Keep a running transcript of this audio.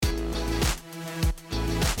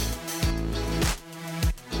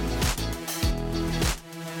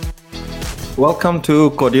Welcome to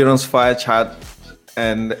Coherence Fire Chat,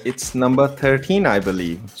 and it's number 13, I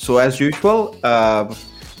believe. So, as usual,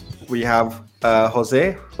 we have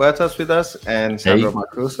Jose Huertas with us and Sandro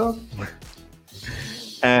Macruso.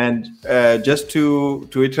 And just to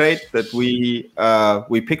iterate that we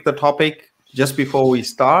pick the topic just before we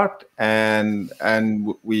start, and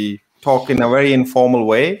we talk in a very informal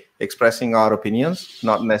way, expressing our opinions,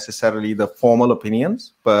 not necessarily the formal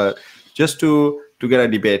opinions, but just to get a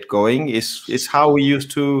debate going. Is how we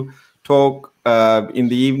used to talk in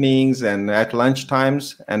the evenings and at lunch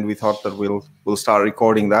times, and we thought that we'll start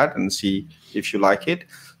recording that and see if you like it.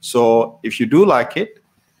 So if you do like it,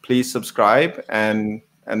 please subscribe and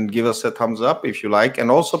give us a thumbs up if you like,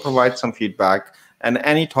 and also provide some feedback and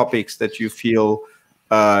any topics that you feel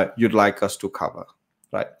you'd like us to cover,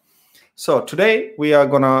 right? So today we are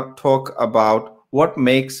going to talk about what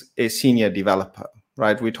makes a senior developer,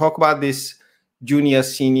 right? We talk about this junior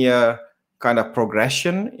senior kind of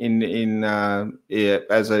progression in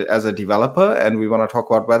as a developer, and we want to talk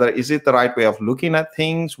about whether is it the right way of looking at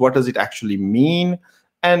things, what does it actually mean,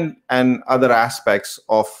 and other aspects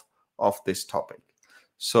of this topic.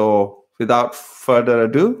 So without further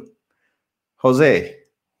ado, Jose,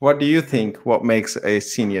 what do you think what makes a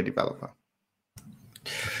senior developer?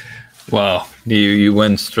 Wow, you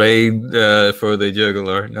went straight for the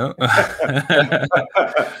jugular, no?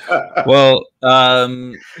 Well,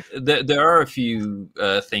 there are a few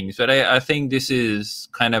things, but I think this is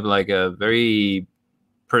kind of like a very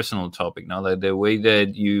personal topic, no? Like the way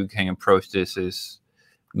that you can approach this is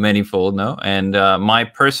manifold, no? And my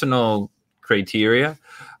personal criteria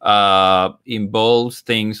involves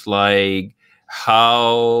things like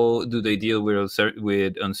how do they deal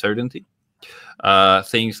with uncertainty?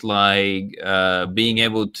 Things like being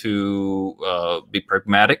able to be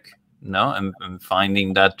pragmatic, and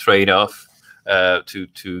finding that trade-off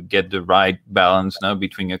to get the right balance,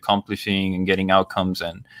 between accomplishing and getting outcomes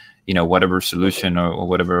and whatever solution or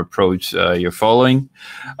whatever approach you're following.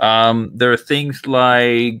 There are things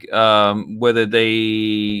like whether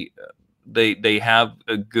they have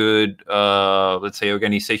a good, let's say,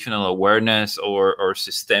 organizational awareness or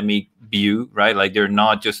systemic view, right? Like they're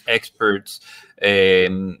not just experts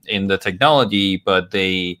in the technology, but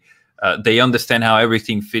they understand how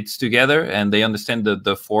everything fits together, and they understand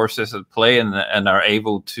the forces at play, and are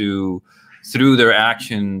able to, through their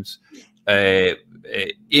actions,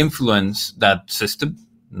 influence that system,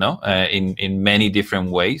 in many different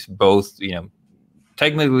ways, both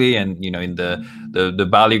technically and in the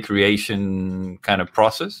value creation kind of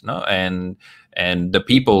process, and the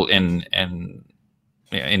people in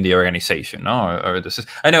the organization, or this is,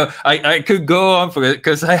 I know I could go on for it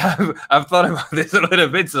because I've thought about this a little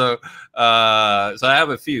bit, so I have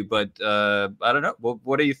a few, but I don't know.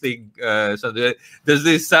 What do you think? So does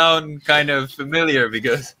this sound kind of familiar?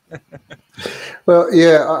 Because well,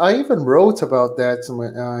 yeah, I even wrote about that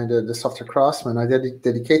in the Software Craftsman. I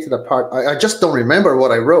dedicated a part. I just don't remember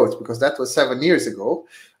what I wrote because that was 7 years ago,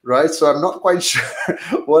 right? So I'm not quite sure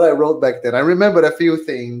what I wrote back then. I remembered a few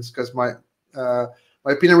things because my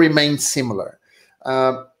opinion remains similar.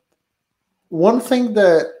 One thing,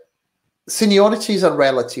 that seniority is a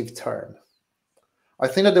relative term. I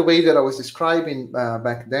think that the way that I was describing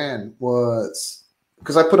back then was,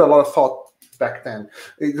 because I put a lot of thought back then,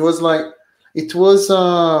 it was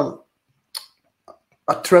a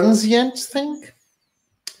transient thing,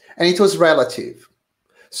 and it was relative.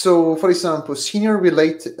 So, for example, senior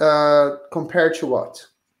compared to what?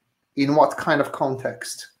 In what kind of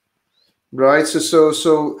context? Right,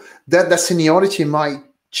 so that seniority might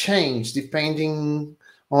change depending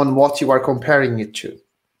on what you are comparing it to,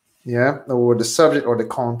 or the subject or the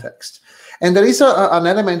context. And there is an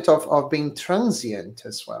element of being transient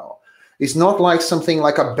as well. It's not like something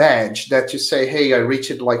like a badge that you say, hey, I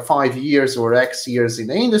reached like 5 years or X years in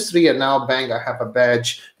the industry, and now bang, I have a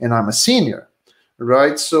badge and I'm a senior,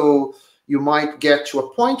 right? So you might get to a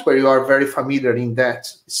point where you are very familiar in that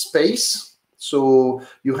space. So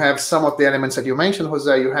you have some of the elements that you mentioned,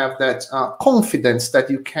 Jose. You have that confidence that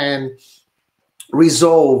you can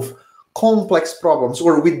resolve complex problems,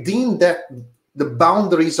 or within the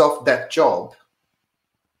boundaries of that job,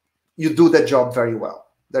 you do that job very well.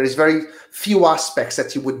 There is very few aspects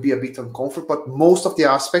that you would be a bit uncomfortable, but most of the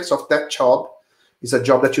aspects of that job is a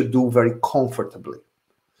job that you do very comfortably.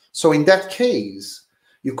 So in that case,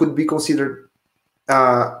 you could be considered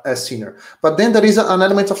as senior. But then there is an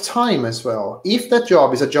element of time as well. If that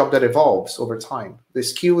job is a job that evolves over time, the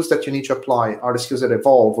skills that you need to apply are the skills that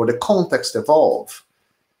evolve, or the context evolve.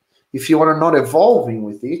 If you are not evolving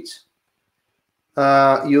with it,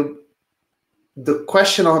 the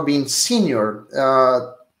question of being senior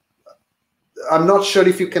I'm not sure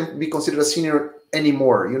if you can be considered a senior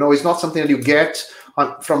anymore. It's not something that you get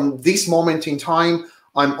from this moment in time.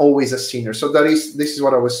 I'm always a senior. So this is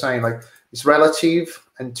what I was saying. Like, it's relative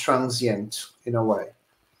and transient in a way.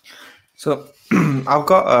 So I've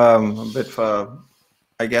got a bit of,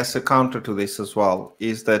 I guess, a counter to this as well,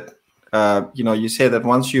 is that, you say that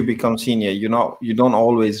once you become senior, you don't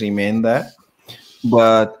always remain there.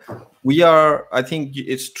 But I think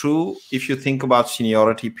it's true if you think about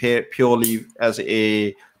seniority purely as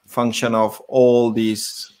a function of all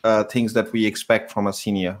these things that we expect from a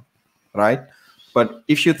senior, right? But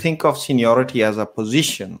if you think of seniority as a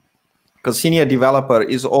position, because senior developer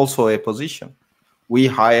is also a position, we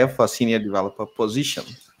hire for senior developer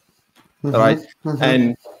positions, right?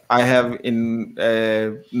 And I have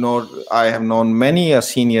known many a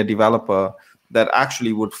senior developer that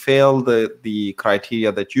actually would fail the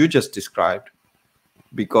criteria that you just described,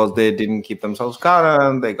 because they didn't keep themselves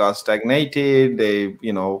current, they got stagnated, they,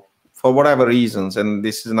 for whatever reasons. And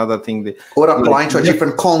this is another thing or applying to a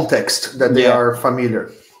different context that they are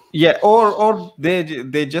familiar. Yeah, or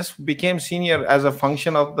they just became senior as a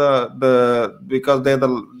function of because they're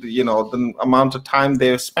the amount of time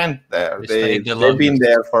they've spent there. They've been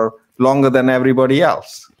there for longer than everybody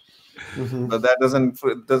else. But that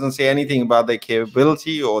doesn't say anything about their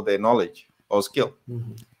capability or their knowledge or skill.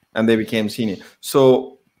 And they became senior.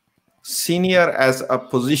 So senior as a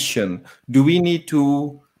position, do we need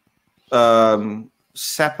to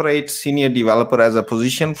separate senior developer as a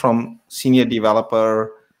position from senior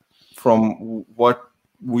developer from what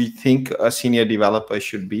we think a senior developer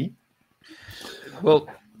should be? Well,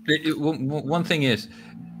 one thing is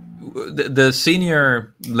the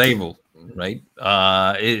senior label, right?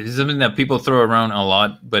 It's something that people throw around a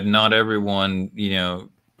lot, but not everyone,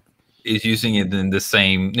 is using it in the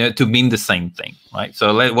same, to mean the same thing, right?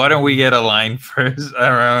 So why don't we get a line first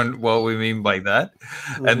around what we mean by that,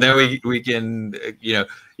 and then we can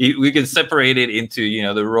we can separate it into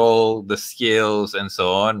the role, the skills, and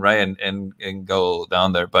so on, right? And go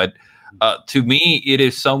down there. But to me, it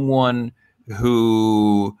is someone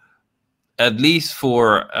who, at least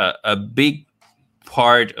for a big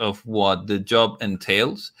part of what the job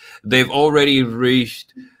entails, they've already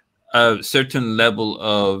reached a certain level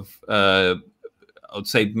of I would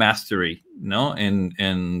say mastery,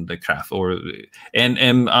 in the craft, and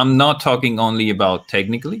I'm not talking only about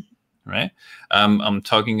technically, right? I'm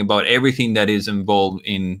talking about everything that is involved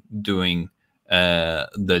in doing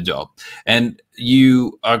the job, and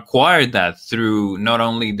you acquire that through not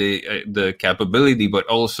only the capability but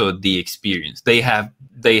also the experience. They have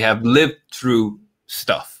lived through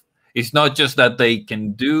stuff. It's not just that they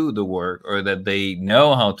can do the work or that they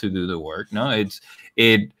know how to do the work. No,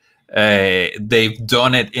 they've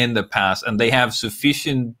done it in the past, and they have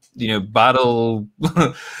sufficient, battle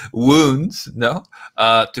wounds,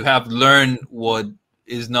 to have learned what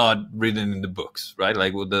is not written in the books, right?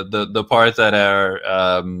 Like the parts that are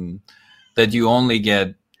that you only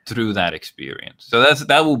get through that experience. So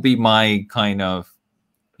that will be my kind of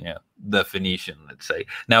definition, let's say.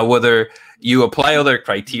 Now, whether you apply other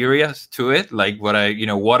criteria to it, like what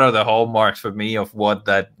are the hallmarks for me of what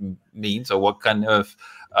that means, or what kind of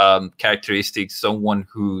characteristics someone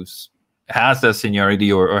has that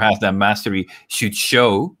seniority or has that mastery should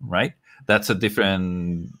show, right? That's a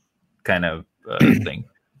different kind of thing.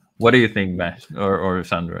 What do you think, Mash or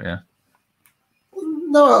Sandra? Yeah.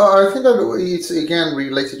 No, I think that it's again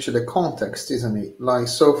related to the context, isn't it? Like,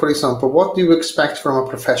 so for example, what do you expect from a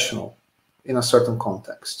professional in a certain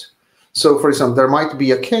context? So, for example, there might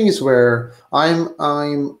be a case where I'm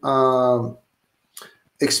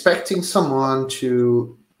expecting someone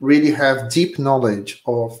to really have deep knowledge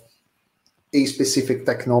of a specific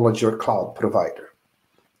technology or cloud provider,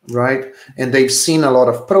 right? And they've seen a lot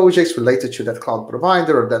of projects related to that cloud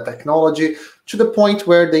provider or that technology, to the point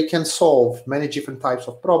where they can solve many different types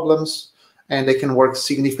of problems, and they can work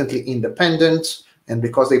significantly independent. And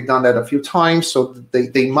because they've done that a few times, so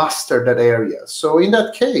they master that area. So in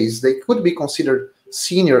that case, they could be considered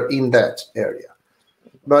senior in that area.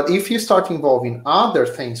 But if you start involving other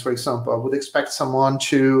things, for example, I would expect someone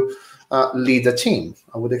to lead a team.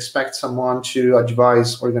 I would expect someone to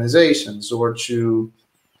advise organizations, or to,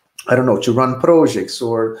 I don't know, to run projects.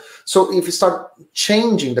 Or so if you start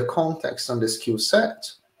changing the context on the skill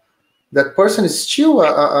set, that person is still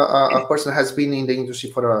a person that has been in the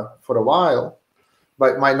industry for a while,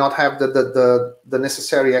 but might not have the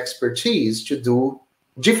necessary expertise to do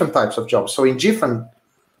different types of jobs. So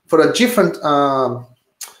for a different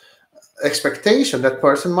expectation, that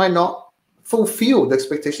person might not fulfill the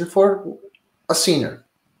expectation for a senior.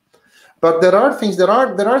 But there are things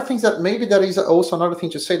that maybe there is also another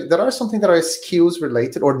thing to say. There are something that are skills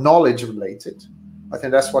related or knowledge related. I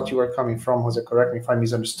think that's what you were coming from, Jose. Correct me if I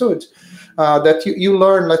misunderstood. That you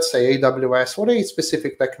learn, let's say, AWS or a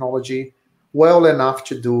specific technology well enough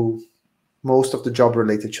to do most of the job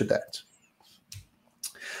related to that.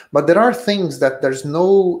 But there are things that there's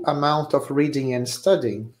no amount of reading and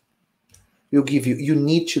studying will give you. You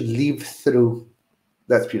need to live through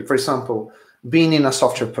that period. For example, being in a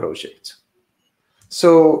software project.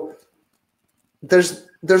 So there's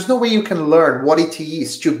no way you can learn what it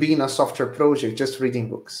is to be in a software project just reading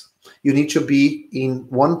books. You need to be in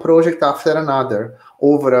one project after another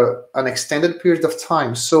over an extended period of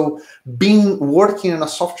time. So working in a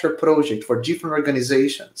software project for different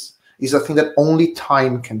organizations is a thing that only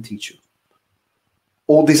time can teach you.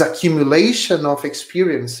 All this accumulation of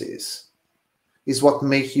experiences is what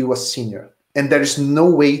make you a senior. And there is no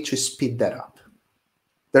way to speed that up.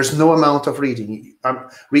 There's no amount of reading.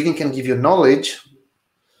 Reading can give you knowledge,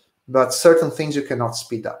 but certain things you cannot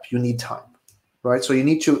speed up. You need time, right? So you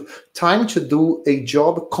need time to do a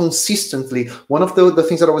job consistently. One of the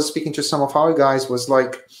things that I was speaking to some of our guys was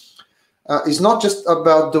like, it's not just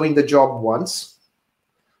about doing the job once,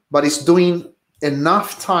 but it's doing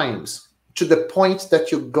enough times to the point that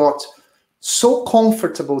you got so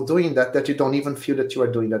comfortable doing that you don't even feel that you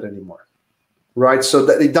are doing that anymore. Right, so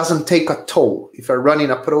that it doesn't take a toll. If you're running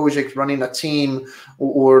a project, running a team,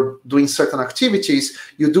 or doing certain activities,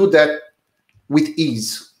 you do that with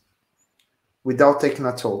ease, without taking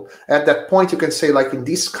a toll. At that point, you can say, like, in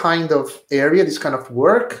this kind of area, this kind of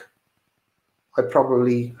work, I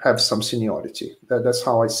probably have some seniority. That's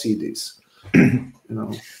how I see this. You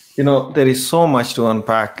know, there is so much to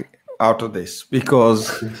unpack out of this,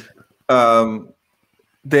 because there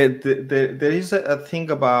is a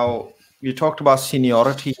thing about. You talked about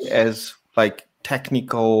seniority as like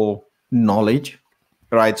technical knowledge,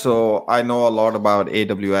 right? So I know a lot about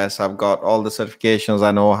AWS. I've got all the certifications.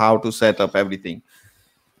 I know how to set up everything.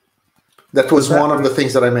 That was one of the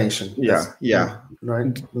things that I mentioned. Yeah.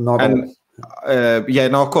 Right. No,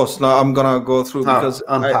 of course. Now I'm gonna go through because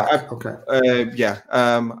okay.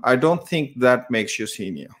 I don't think that makes you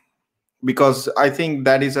senior, because I think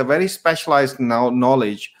that is a very specialized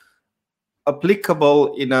knowledge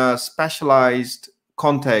applicable in a specialized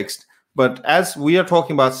context. But as we are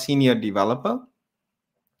talking about senior developer,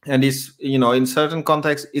 and it's, in certain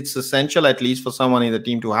contexts, it's essential, at least for someone in the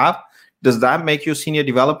team to have. Does that make you senior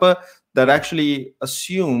developer? That actually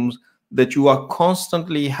assumes that you are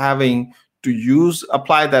constantly having to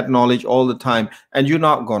apply that knowledge all the time, and you're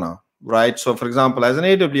not gonna, right? So for example, as an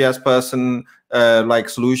AWS person, like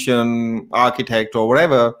solution architect or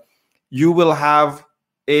whatever, you will have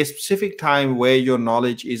a specific time where your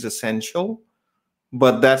knowledge is essential,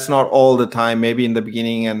 but that's not all the time. Maybe in the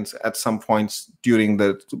beginning and at some points during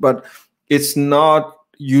but it's not,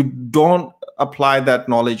 you don't apply that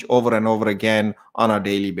knowledge over and over again on a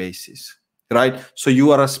daily basis, right? So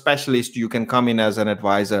you are a specialist. You can come in as an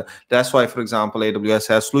advisor. That's why, for example, AWS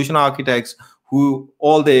has solution architects who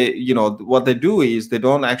what they do is they're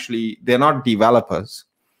not developers.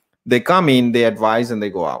 They come in, they advise, and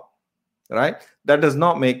they go out, right? That does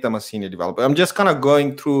not make them a senior developer. I'm just kind of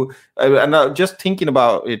going through and just thinking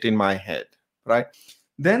about it in my head, right?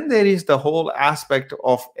 Then there is the whole aspect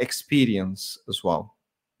of experience as well,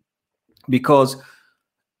 because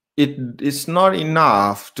it's not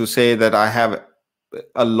enough to say that I have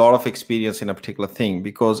a lot of experience in a particular thing,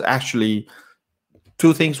 because actually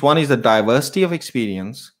two things. One is the diversity of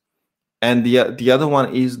experience, and the other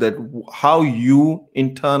one is that how you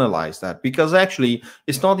internalize that. Because actually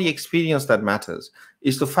it's not the experience that matters.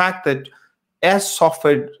 It's the fact that as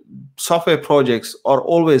software projects are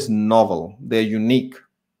always novel, they're unique,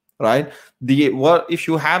 right? If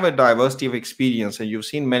you have a diversity of experience and you've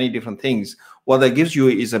seen many different things, what that gives you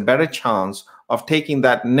is a better chance of taking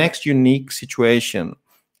that next unique situation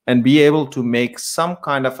and be able to make some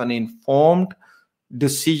kind of an informed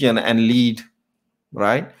decision and lead,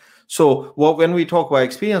 right? So when we talk about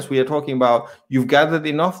experience, we are talking about you've gathered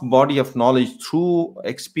enough body of knowledge through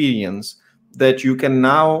experience that you can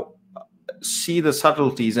now see the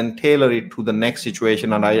subtleties and tailor it to the next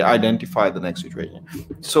situation and identify the next situation.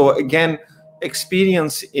 So again,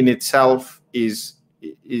 experience in itself is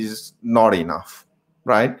not enough,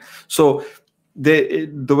 right? So the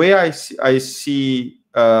way I see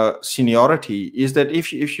seniority is that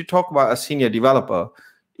if you talk about a senior developer,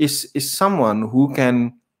 is someone who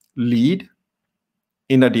can lead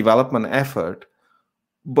in a development effort,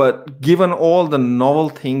 but given all the novel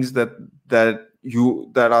things that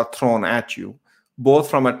are thrown at you, both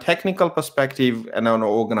from a technical perspective and an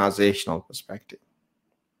organizational perspective.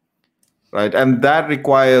 right? And that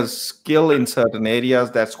requires skill in certain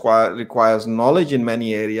areas, that requires knowledge in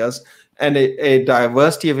many areas, and a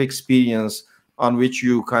diversity of experience on which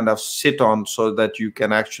you kind of sit on, so that you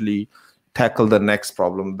can actually tackle the next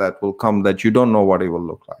problem that will come that you don't know what it will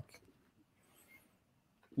look like.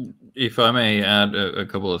 If I may add a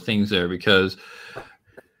couple of things there, because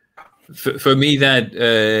for me,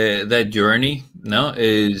 that journey,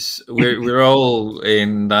 is we're all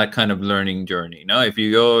in that kind of learning journey. If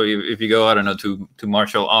you go I don't know, to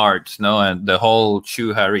martial arts, and the whole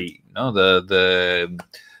Chuhari,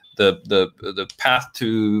 the path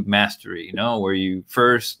to mastery, where you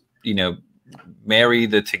first marry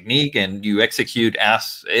the technique and you execute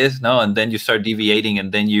as is, and then you start deviating,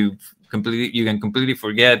 and then you can completely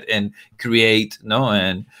forget and create,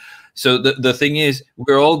 and so the thing is,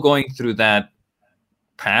 we're all going through that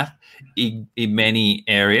path in many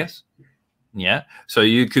areas. Yeah. So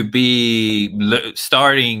you could be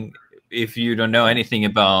starting, if you don't know anything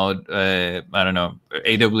about, I don't know,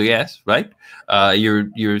 AWS, right?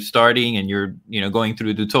 You're starting, and you're going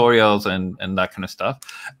through tutorials and that kind of stuff.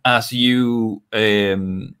 As you as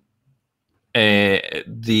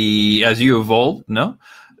you evolve,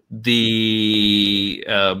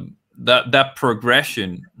 that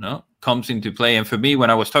progression comes into play. And for me, when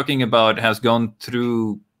I was talking about has gone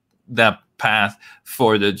through that path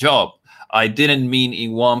for the job, I didn't mean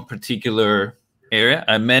in one particular area.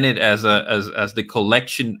 I meant it as the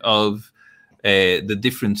collection of the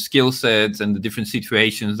different skill sets and the different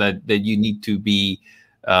situations that you need to be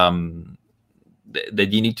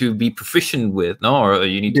proficient with, or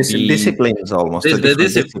you need to be disciplines, almost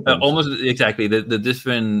almost exactly the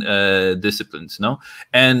different disciplines,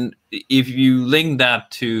 and if you link that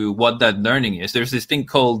to what that learning is, there's this thing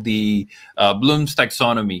called the Bloom's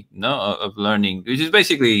taxonomy of learning, which is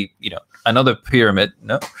basically another pyramid,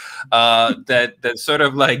 that sort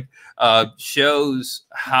of like shows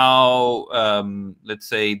how let's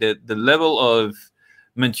say the level of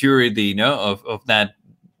maturity of that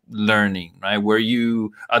learning, right? Where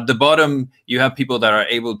you at the bottom, you have people that are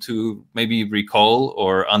able to maybe recall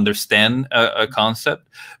or understand a concept,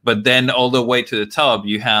 but then all the way to the top,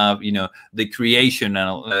 you have the creation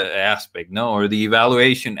aspect, or the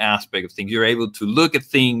evaluation aspect of things. You're able to look at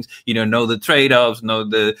things, know the trade-offs,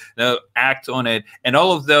 act on it, and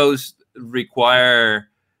all of those require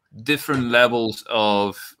different levels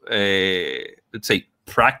of let's say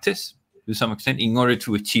practice to some extent in order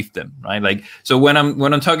to achieve them, right? Like, so when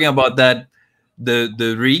I'm talking about that,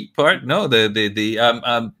 the re part,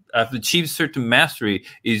 I've achieved certain mastery,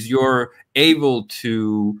 is you're able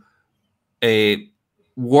to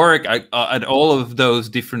work at all of those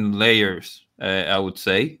different layers, I would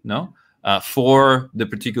say, for the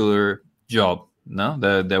particular job,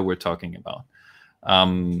 that we're talking about.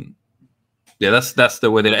 Yeah, that's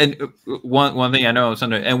the way that. And one thing I know,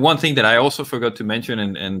 Sandro, and one thing that I also forgot to mention,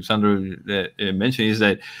 and Sandro mentioned, is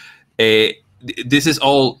that this is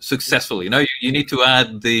all successfully. You need to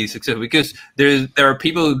add the success, because there are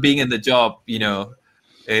people being in the job,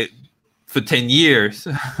 for 10 years,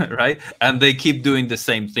 right? And they keep doing the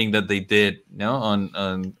same thing that they did,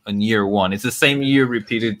 on year one. It's the same year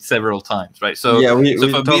repeated several times, right? So yeah, we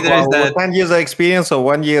for me, there is that 10 years of experience or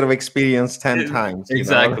 1 year of experience 10 times.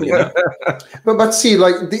 Exactly. But see,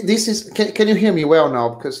 like this is. Can you hear me well now?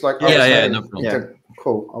 Because like no problem. Yeah.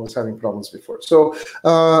 Cool. I was having problems before. So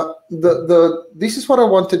this is what I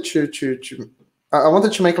wanted to I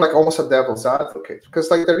wanted to make like almost a devil's advocate, because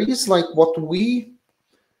like there is like what we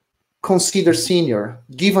consider senior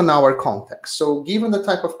given our context. So given the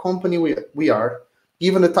type of company we are,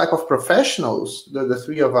 given the type of professionals that the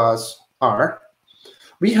three of us are,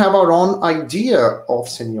 we have our own idea of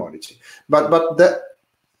seniority. But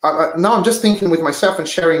now I'm just thinking with myself and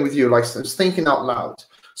sharing with you, like just thinking out loud.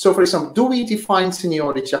 So for example, do we define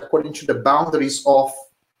seniority according to the boundaries of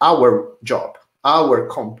our job, our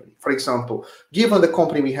company? For example, given the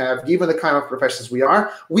company we have, given the kind of professions we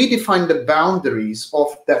are, we define the boundaries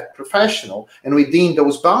of that professional, and within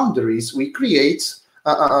those boundaries, we create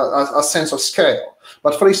a sense of scale.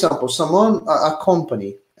 But for example, a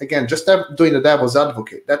company, again, just doing the devil's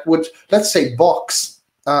advocate, that would, let's say, box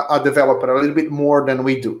a developer a little bit more than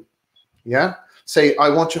we do. Yeah, say I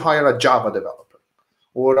want to hire a Java developer,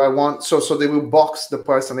 or I want so they will box the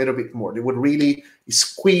person a little bit more. They would really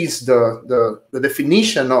squeeze the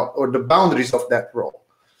definition or the boundaries of that role.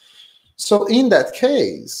 So in that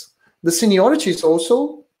case, the seniority is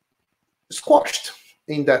also squashed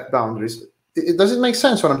in that boundaries. Does it make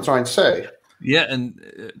sense what I'm trying to say? Yeah, and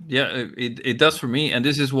it does for me, and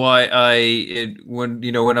this is why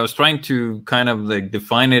when I was trying to kind of like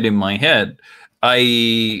define it in my head,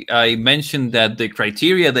 I mentioned that the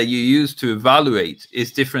criteria that you use to evaluate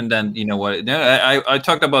is different than what. No, I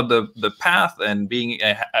talked about the path and being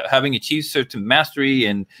having achieved certain mastery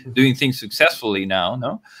and doing things successfully now.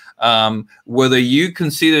 No, whether you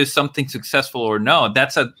consider something successful or not,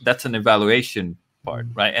 that's an evaluation part,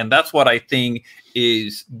 right? And that's what I think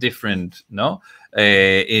is different. No,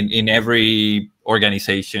 in every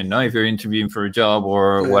organization, no, if you're interviewing for a job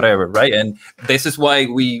or whatever, right? And this is why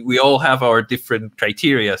we all have our different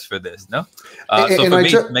criterias for this, no? So for me,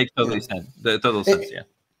 it makes total sense. Total sense, yeah.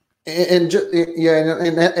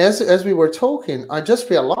 And as we were talking, I just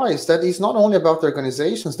realized that it's not only about the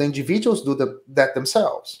organizations; the individuals do that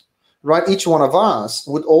themselves, right? Each one of us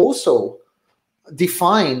would also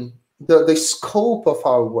define the scope of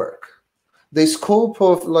our work, the scope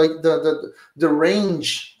of like the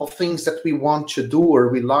range of things that we want to do, or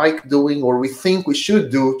we like doing, or we think we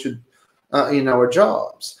should do in our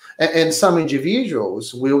jobs. And some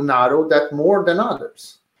individuals will narrow that more than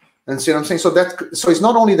others. And see what I'm saying? So it's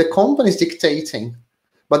not only the companies dictating,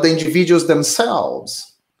 but the individuals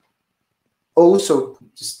themselves also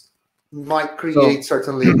just might create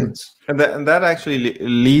certain limits. And that actually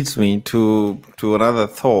leads me to another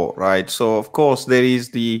thought, right? So of course there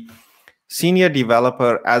is the senior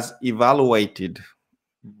developer as evaluated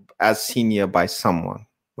as senior by someone,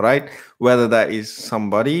 right? Whether that is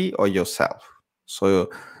somebody or yourself. So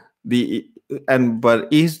but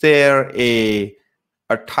is there a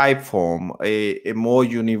type form, a more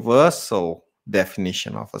universal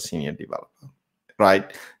definition of a senior developer,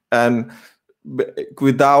 right? And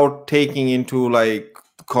without taking into like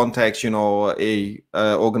context, a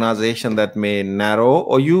organization that may narrow,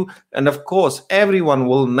 and of course everyone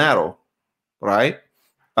will narrow, right?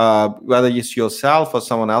 Whether it's yourself or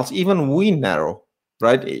someone else, even we narrow,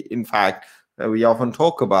 right? In fact, we often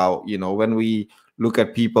talk about, when we look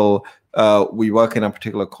at people, we work in a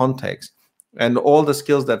particular context, and all the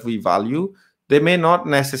skills that we value, they may not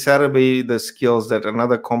necessarily be the skills that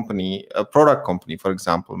another company, a product company, for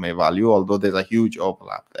example, may value, although there's a huge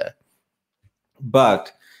overlap there.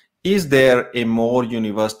 But is there a more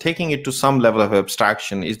universal, taking it to some level of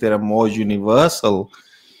abstraction, is there a more universal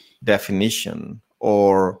definition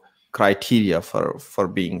or criteria for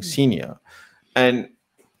being senior? And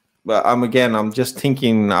I'm just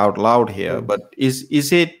thinking out loud here, but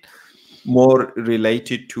is it more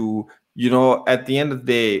related to, at the end of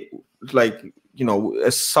the day, like,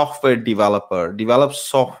 a software developer develops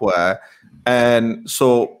software, and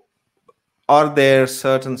so are there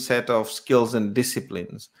certain set of skills and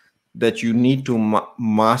disciplines that you need to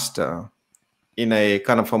master in a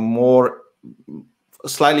kind of a more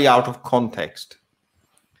slightly out of context,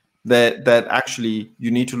 that actually you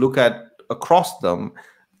need to look at across them,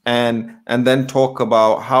 and then talk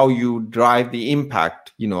about how you drive the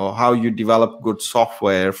impact, how you develop good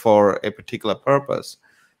software for a particular purpose.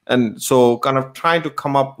 And so kind of trying to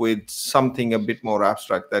come up with something a bit more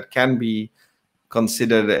abstract that can be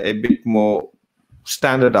considered a bit more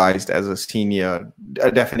standardized as a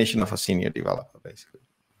definition of a senior developer, basically.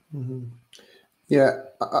 Mm-hmm. Yeah,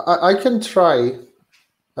 I can try.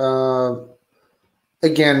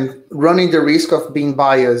 Again, running the risk of being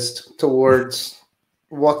biased towards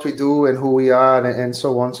what we do and who we are and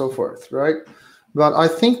so on and so forth, right? But I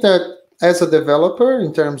think that as a developer,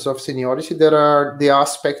 in terms of seniority, there are the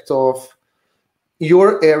aspect of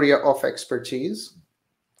your area of expertise,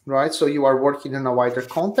 right? So you are working in a wider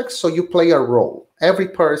context, so you play a role. Every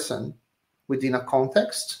person within a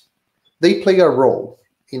context, they play a role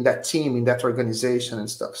in that team, in that organization and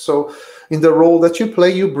stuff. So in the role that you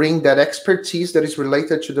play, you bring that expertise that is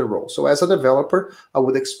related to the role. So as a developer, I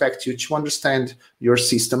would expect you to understand your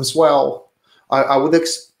systems well. I would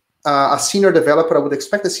a senior developer, I would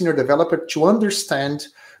expect a senior developer to understand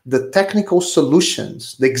the technical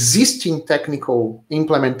solutions, the existing technical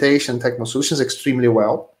implementation, technical solutions extremely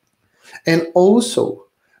well, and also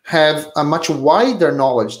have a much wider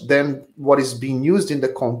knowledge than what is being used in the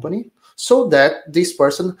company, so that this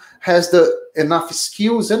person has enough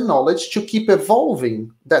skills and knowledge to keep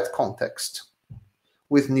evolving that context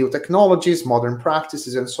with new technologies, modern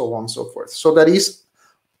practices, and so on and so forth. So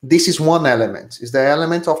this is one element, is the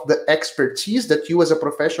element of the expertise that you as a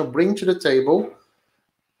professional bring to the table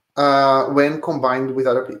when combined with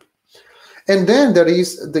other people. And then there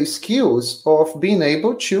is the skills of being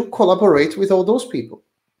able to collaborate with all those people,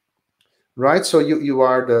 right? So you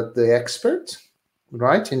are the expert,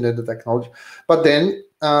 right, in the technology. But then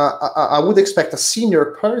I would expect a senior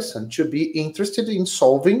person to be interested in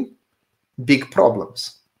solving big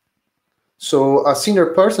problems. So a senior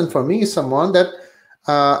person for me is someone that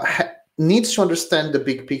needs to understand the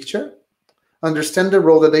big picture, understand the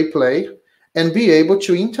role that they play, and be able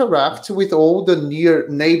to interact with all the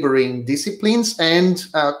neighboring disciplines and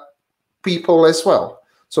people as well.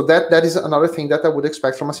 So that is another thing that I would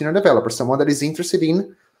expect from a senior developer, someone that is interested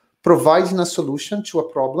in providing a solution to a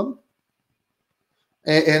problem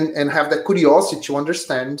and have the curiosity to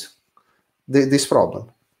understand this problem.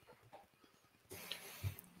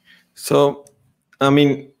 So, I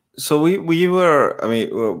mean, we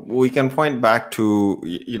can point back to,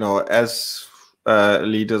 as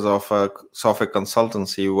leaders of a software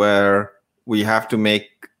consultancy, where we have to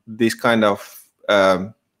make this kind of,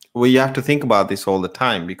 we have to think about this all the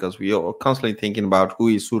time, because we are constantly thinking about who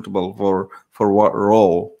is suitable for what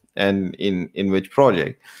role and in which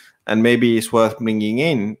project. And maybe it's worth bringing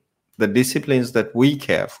in the disciplines that we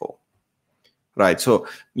care for. Right. So,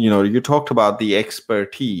 you talked about the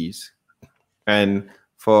expertise, and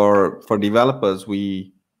for developers,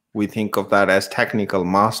 we think of that as technical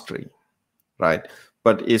mastery, right?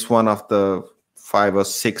 But it's one of the 5 or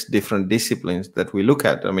 6 different disciplines that we look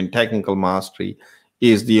at. I mean, technical mastery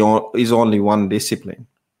is only one discipline,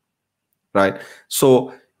 right?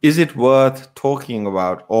 So, is it worth talking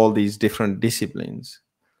about all these different disciplines,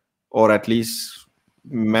 or at least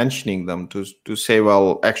mentioning them to say,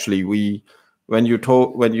 well, actually, when you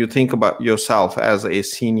think about yourself as a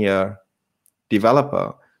senior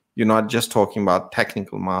developer, you're not just talking about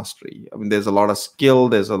technical mastery. I mean, there's a lot of skill,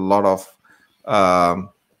 there's a lot of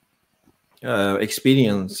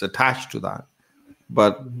experience attached to that.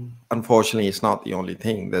 But unfortunately, it's not the only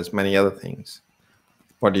thing. There's many other things.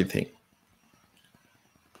 What do you think?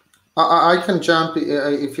 I can jump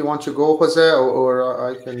if you want to go, Jose,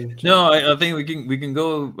 or I can. No, I think we can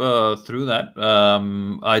go through that.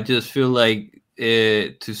 I just feel like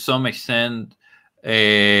to some extent,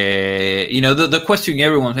 the question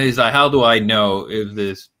everyone has is like, how do I know if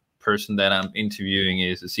this person that I'm interviewing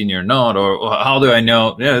is a senior or not, or how do I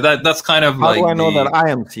know? That's kind of how do I know that I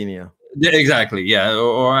am senior? Yeah, exactly. Yeah,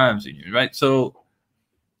 or I am senior, right? So,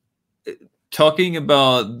 talking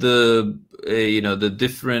about the the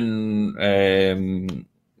different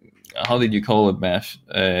how did you call it, Mash?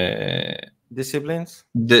 Disciplines.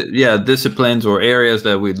 Disciplines or areas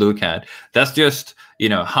that we look at. That's just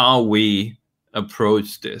how we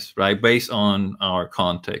approach this, right, based on our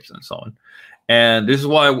context and so on. And this is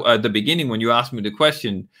why at the beginning, when you asked me the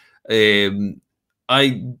question,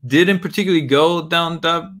 I didn't particularly go down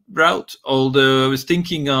that route, although I was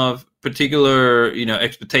thinking of particular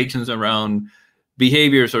expectations around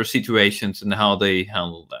behaviors or situations and how they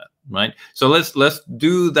handle that, right? So let's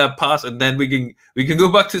do that pass, and then we can go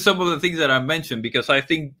back to some of the things that I mentioned, because I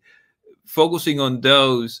think focusing on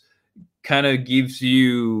those kind of gives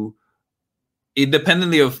you,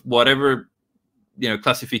 independently of whatever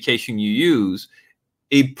classification you use,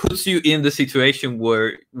 it puts you in the situation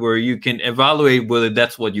where you can evaluate whether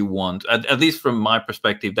that's what you want. At least from my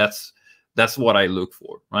perspective, that's what I look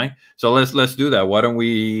for, right? So let's do that. Why don't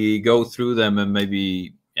we go through them and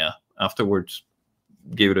maybe afterwards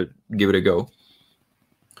give it a go.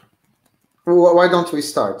 Why don't we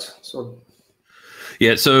start? So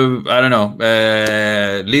I don't know,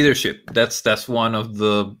 leadership. That's one of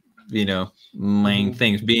the main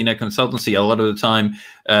things. Being a consultancy, a lot of the time,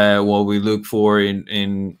 what we look for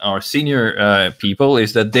in our senior people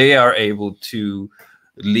is that they are able to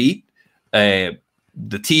lead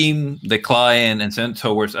the team, the client, and send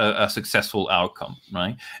towards a successful outcome,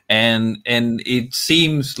 right? And it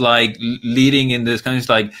seems like leading in this kind of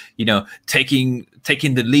like taking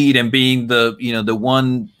the lead and being the the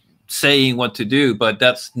one saying what to do, but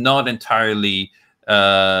that's not entirely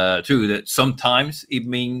true. That sometimes it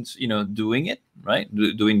means doing it, right,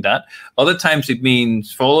 doing that. Other times it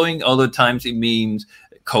means following. Other times it means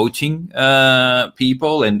coaching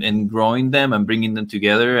people and growing them and bringing them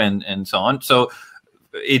together and so on. So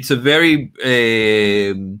it's a very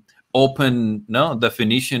open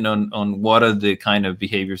definition on what are the kind of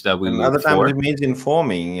behaviors that we look other times for. it means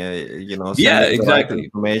informing, exactly, right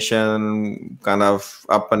information kind of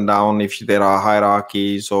up and down if there are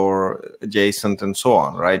hierarchies or adjacent and so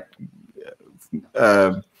on, right?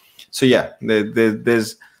 So yeah,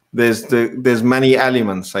 there's many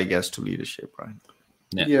elements, I guess, to leadership, right?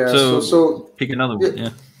 Yeah. So pick another one. Yeah.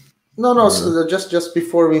 No. So just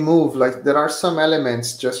before we move, like there are some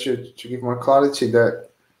elements, just to give more clarity, that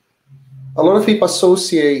a lot of people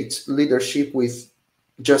associate leadership with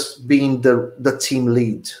just being the team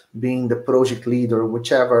lead, being the project lead or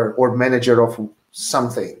whichever, or manager of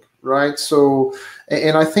something, right? So,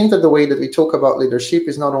 and I think that the way that we talk about leadership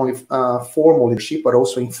is not only formal leadership, but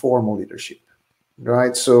also informal leadership,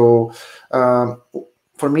 right? So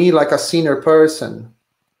for me, like a senior person,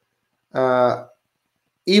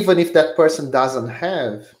 even if that person doesn't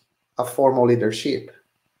have a formal leadership,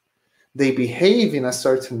 they behave in a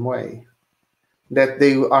certain way that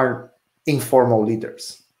they are informal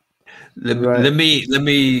leaders. Let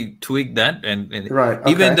me tweak that, and even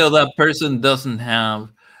Okay. though that person doesn't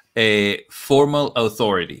have a formal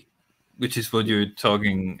authority, which is what you're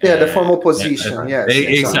talking. Yeah, the formal position. Yes,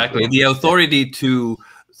 exactly. The authority to,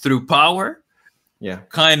 through power,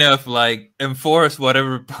 kind of like enforce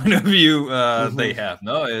whatever point of view they have.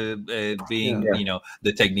 No, being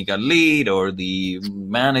the technical lead or the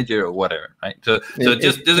manager or whatever. Right. So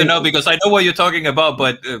just know, because I know what you're talking about,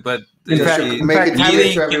 but in fact, make it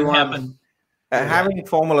clear to everyone. Happen. Having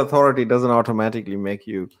formal authority doesn't automatically make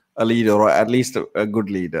you a leader, or at least a good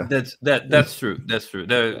leader. That's true. That's true.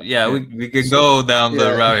 We can go down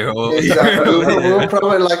the rabbit hole. Exactly. We'll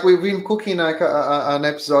probably, like, we've been cooking like an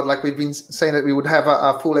episode, like we've been saying that we would have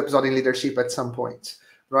a full episode in leadership at some point,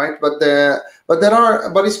 right? But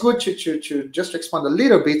it's good to just expand a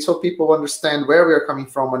little bit so people understand where we are coming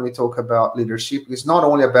from when we talk about leadership. It's not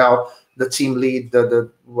only about the team lead,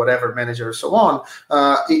 the whatever manager, so on.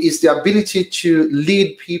 Is the ability to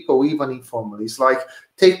lead people even informally. It's like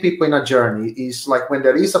take people in a journey. It's like when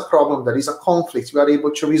there is a problem, there is a conflict, you are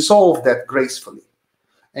able to resolve that gracefully,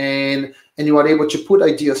 and you are able to put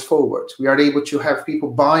ideas forward. We are able to have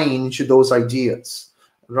people buying into those ideas,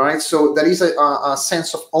 right? So there is a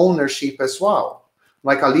sense of ownership as well.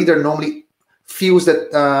 Like a leader normally feels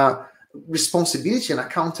that responsibility and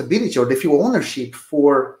accountability, or they feel ownership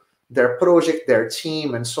for their project, their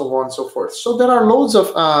team, and so on and so forth. So there are loads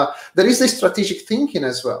of, there is the strategic thinking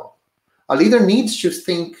as well. A leader needs to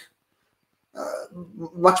think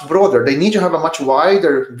much broader. They need to have a much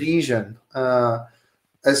wider vision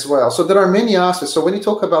as well. So there are many aspects. So when you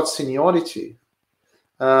talk about seniority,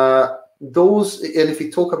 and if you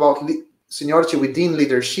talk about seniority within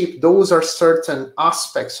leadership, those are certain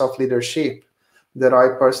aspects of leadership that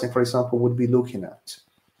I personally, for example, would be looking at.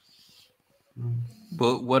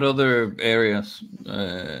 But what other areas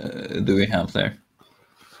do we have there?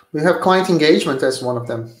 We have client engagement as one of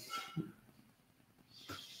them.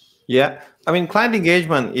 Yeah, I mean, client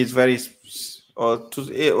engagement is very,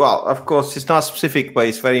 well, of course, it's not specific, but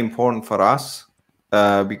it's very important for us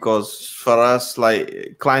because for us,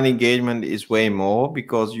 like, client engagement is way more,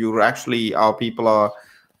 because our people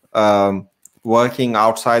are working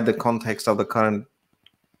outside the context of the current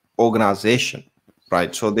organization.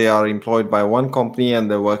 Right, so they are employed by one company and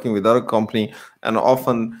they're working with other company, and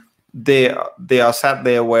often they are sat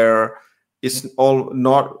there where it's all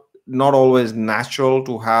not always natural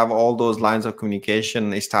to have all those lines of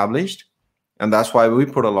communication established, and that's why we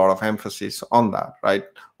put a lot of emphasis on that, right?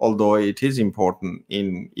 Although it is important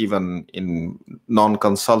even in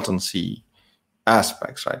non-consultancy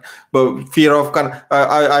aspects, right? But fear of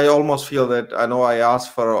I almost feel that, I know I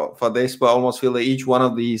asked for this, but I almost feel that each one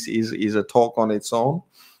of these is a talk on its own.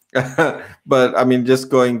 But I mean, just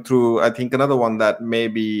going through, I think another one that may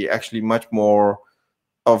be actually much more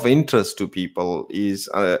of interest to people is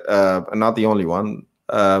not the only one,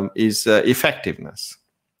 is effectiveness,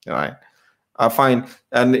 right? I find,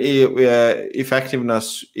 and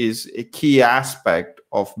effectiveness is a key aspect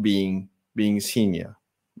of being senior,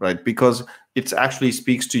 right? Because it actually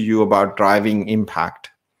speaks to you about driving impact.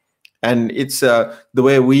 And it's the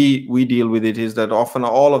way we deal with it is that often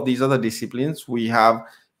all of these other disciplines, we have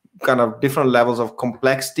kind of different levels of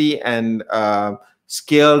complexity and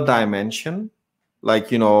scale dimension,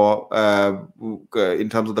 like, in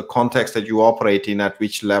terms of the context that you operate in, at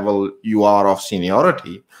which level you are of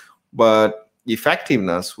seniority. But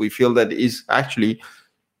effectiveness, we feel that is actually,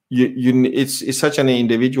 it's such an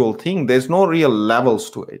individual thing. There's no real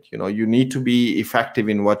levels to it. You need to be effective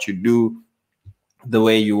in what you do, the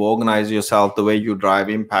way you organize yourself, the way you drive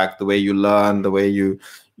impact, the way you learn, the way you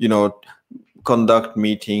conduct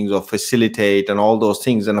meetings or facilitate, and all those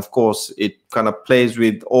things. And of course, it kind of plays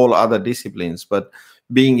with all other disciplines. But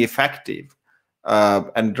being effective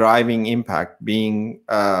and driving impact,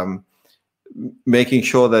 making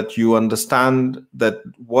sure that you understand that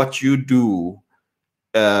what you do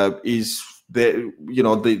is there.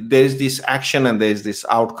 There's this action and there's this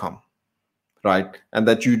outcome, right? And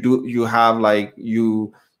that you have, like,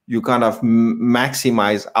 you kind of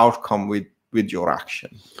maximize outcome with your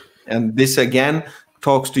action. And this again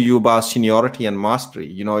talks to you about seniority and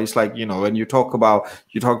mastery. It's like, when you talk about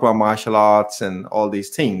martial arts and all these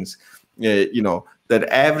things, that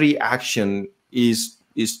every action is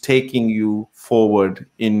taking you forward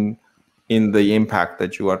in the impact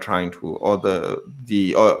that you are trying to, or the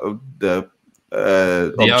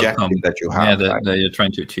objective outcome that you have, that you're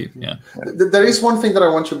trying to achieve. Yeah. There is one thing that I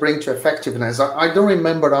want to bring to effectiveness. I don't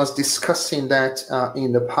remember us discussing that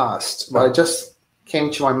in the past, but I just came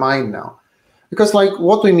to my mind now. Because like,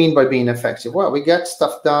 what do we mean by being effective? Well, we get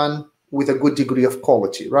stuff done with a good degree of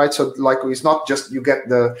quality, right? So like, it's not just you get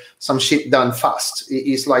some shit done fast.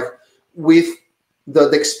 It's like with the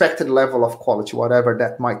expected level of quality, whatever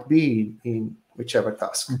that might be in whichever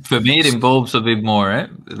task. For me, it involves a bit more, right?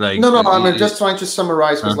 Like no, I'm just trying to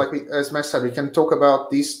summarize, because like as Matt said, we can talk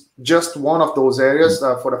about this, just one of those areas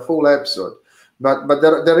for a full episode, but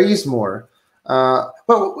there is more.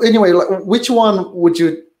 Well, anyway, which one would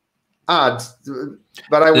you add?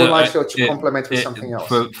 But I would like to complement with something else.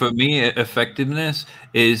 For me, effectiveness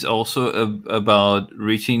is also about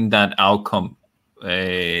reaching that outcome.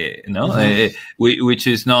 Which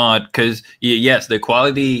is not, because yes, the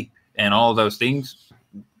quality and all those things,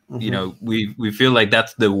 we feel like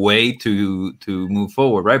that's the way to move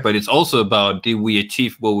forward, right? But it's also about, did we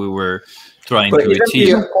achieve what we were trying to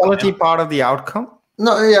achieve? The quality part of the outcome.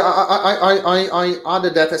 No, yeah, I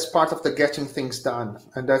added that as part of the getting things done,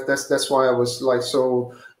 and that's why I was like,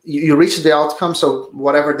 so you reach the outcome, so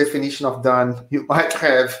whatever definition of done you might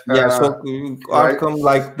have. Outcome,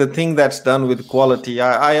 like the thing that's done with quality.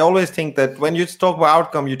 I always think that when you talk about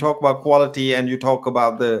outcome, you talk about quality, and you talk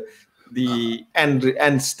about the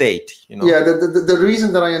end state. Yeah, the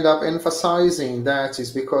reason that I end up emphasizing that is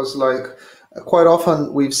because, like, quite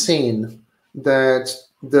often we've seen that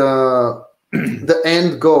the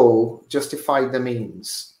end goal justified the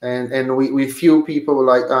means, and we few people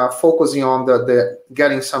like focusing on the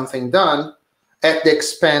getting something done at the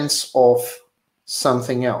expense of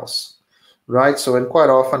something else, right? So, and quite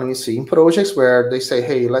often we see in projects where they say,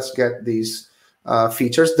 hey, let's get these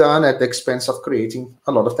features done at the expense of creating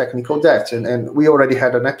a lot of technical debt, and we already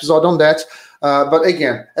had an episode on that. But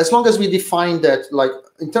again, as long as we define that, like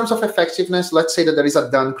in terms of effectiveness, let's say that there is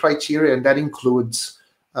a done criteria, and that includes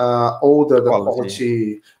all the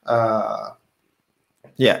quality that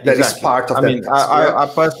exactly. is part of that. I mean, I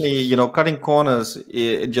personally, cutting corners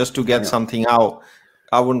just to get something out,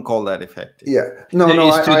 I wouldn't call that effective. Yeah, no,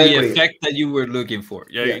 it's to I the agree. effect that you were looking for.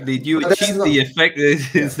 Yeah. Did you achieve the effect?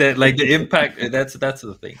 Is that like the impact? That's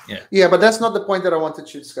the thing. Yeah, but that's not the point that I wanted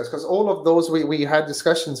to discuss, because all of those we had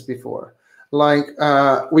discussions before. Like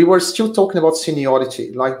we were still talking about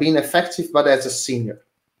seniority, like being effective, but as a senior.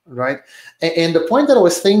 Right. And the point that I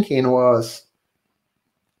was thinking was,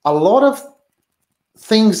 a lot of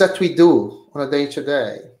things that we do on a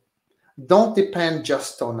day-to-day don't depend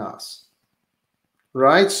just on us.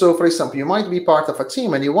 Right. So, for example, you might be part of a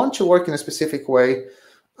team and you want to work in a specific way,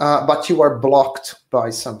 but you are blocked by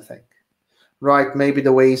something. Right. Maybe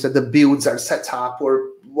the ways that the builds are set up, or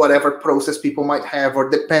whatever process people might have, or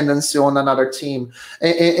dependency on another team.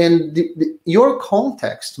 And your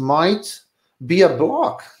context might be a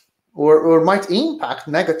block, or might impact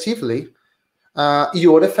negatively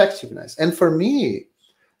your effectiveness. And for me,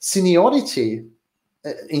 seniority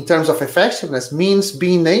in terms of effectiveness means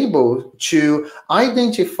being able to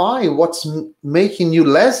identify what's making you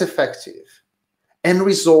less effective and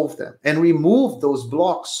resolve them and remove those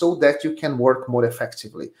blocks so that you can work more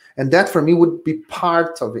effectively. And that for me would be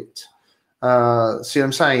part of it. See what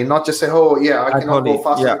I'm saying? Not just say, oh yeah, I cannot go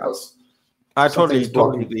faster because I totally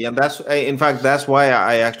agree. And that's, in fact, that's why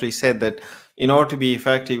I actually said that in order to be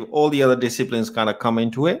effective, all the other disciplines kind of come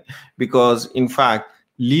into it, because in fact,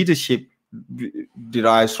 leadership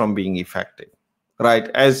derives from being effective, right?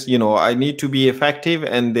 As you know, I need to be effective,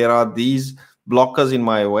 and there are these blockers in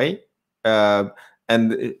my way,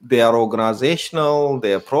 and they are organizational,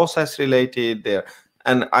 they are process related,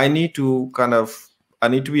 and I need to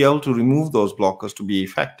be able to remove those blockers to be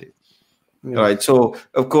effective. Yeah. Right. So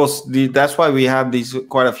of course, that's why we have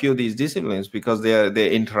quite a few of these disciplines, because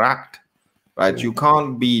they interact. Right. Yeah. You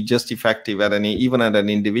can't be just effective even at an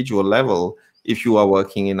individual level if you are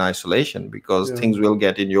working in isolation, because things will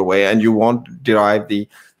get in your way, and you won't derive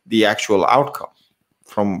the actual outcome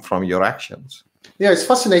from your actions. Yeah, it's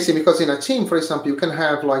fascinating, because in a team, for example, you can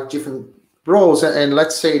have like different roles, and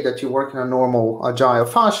let's say that you work in a normal agile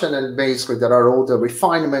fashion, and basically there are all the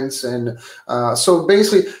refinements, and so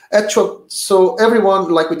basically so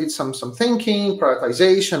everyone, like, we did some thinking,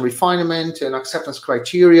 prioritization, refinement, and acceptance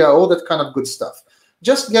criteria, all that kind of good stuff,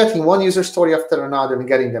 just getting one user story after another and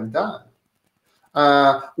getting them done.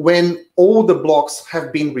 When all the blocks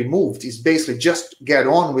have been removed, is basically just get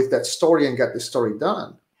on with that story and get the story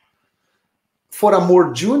done. For a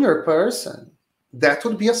more junior person, that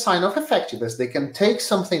would be a sign of effectiveness. They can take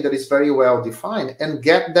something that is very well defined and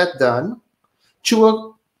get that done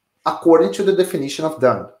according to the definition of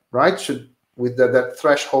done, right? With that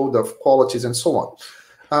threshold of qualities and so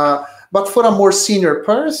on. But for a more senior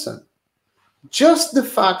person, just the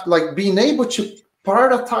fact, like, being able to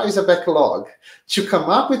prioritize a backlog, to come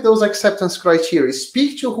up with those acceptance criteria,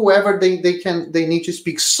 speak to whoever they need to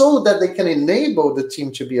speak, so that they can enable the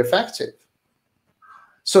team to be effective.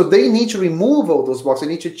 So they need to remove all those blocks. They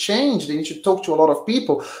need to change. They need to talk to a lot of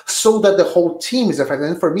people so that the whole team is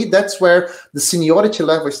effective. And for me, that's where the seniority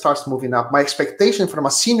level starts moving up. My expectation from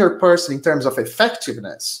a senior person in terms of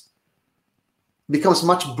effectiveness becomes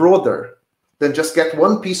much broader than just get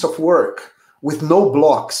one piece of work with no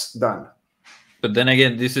blocks done. But then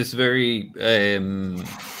again, this is very, it's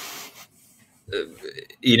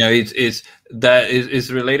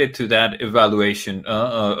related to that evaluation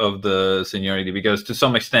of the seniority, because to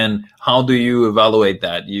some extent, how do you evaluate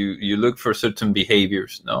that? You look for certain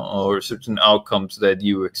behaviors, no, or certain outcomes that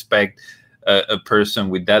you expect a person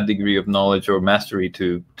with that degree of knowledge or mastery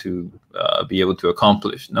to be able to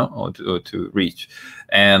accomplish, no, or to reach.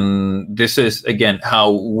 And this is again how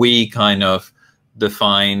we kind of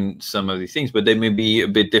define some of these things, but they may be a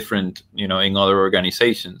bit different, in other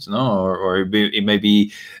organizations, no, or it may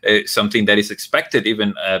be something that is expected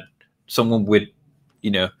even at someone with,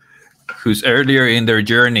 who's earlier in their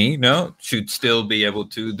journey, should still be able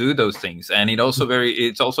to do those things. And it's also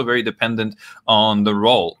very dependent on the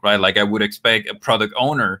role, right? Like I would expect a product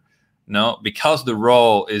owner, because the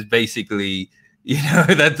role is basically,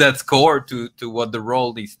 that's core to what the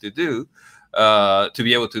role needs to do. To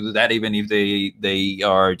be able to do that, even if they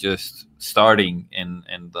are just starting in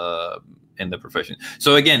the profession.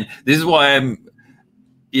 So again, this is why I'm,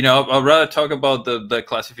 I'd rather talk about the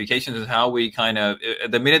classifications and how we kind of,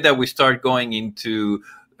 the minute that we start going into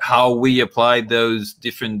how we apply those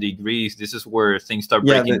different degrees, this is where things start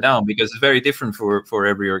breaking down, because it's very different for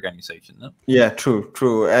every organization. No? Yeah, true.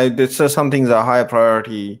 It's just some things are higher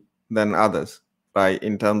priority than others, right?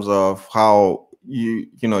 In terms of how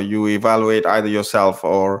you evaluate either yourself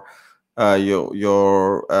or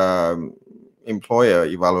your employer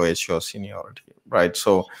evaluates your seniority, right?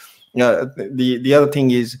 So the other thing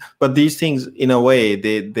is, but these things in a way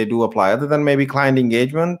they do apply, other than maybe client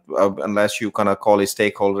engagement, unless you kind of call it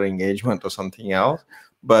stakeholder engagement or something else,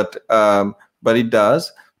 but it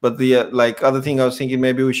does. But the other thing I was thinking,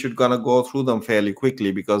 maybe we should gonna go through them fairly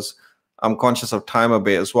quickly, because I'm conscious of time a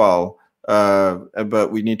bit as well,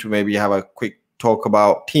 but we need to maybe have a quick talk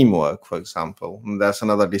about teamwork, for example. And that's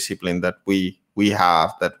another discipline that we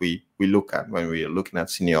have, that we look at when we are looking at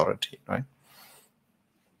seniority, right?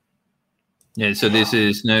 Yeah, so this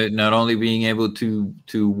is not only being able to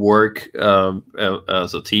work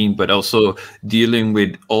as a team, but also dealing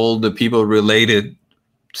with all the people related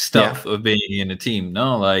stuff of being in a team,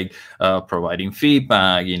 like providing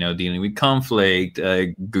feedback, dealing with conflict,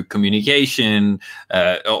 good communication,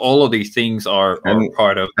 all of these things are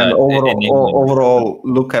part of that. And overall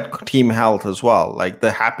look at team health as well. Like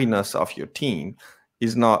the happiness of your team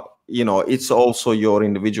is not, it's also your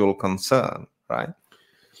individual concern, right?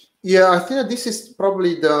 Yeah, I think that this is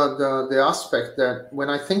probably the aspect that when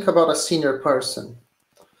I think about a senior person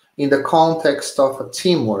in the context of a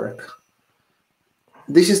teamwork,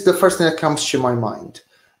 this is the first thing that comes to my mind,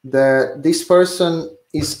 that this person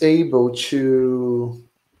is able to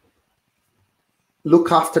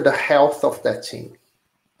look after the health of that team.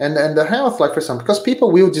 And the health, like for example, because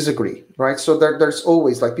people will disagree, right? So there's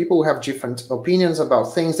always like people who have different opinions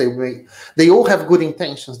about things. They all have good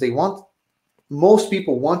intentions. Most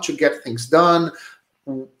people want to get things done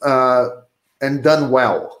and done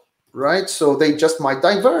well, right? So they just might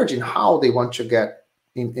diverge in how they want to get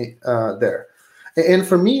in there. And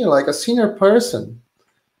for me, like a senior person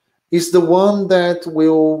is the one that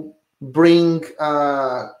will bring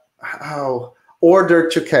order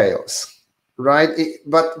to chaos, right?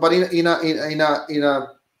 But in a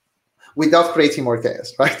without creating more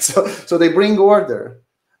chaos, right? So they bring order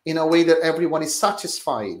in a way that everyone is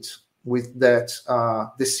satisfied with that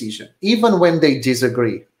decision, even when they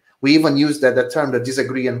disagree. We even use that term, the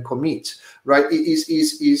disagree and commit, right?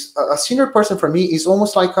 Is a senior person for me is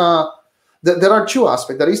almost like there are two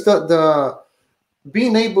aspects. There is the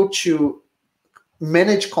being able to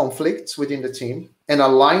manage conflicts within the team and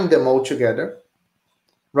align them all together,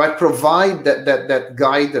 right? Provide that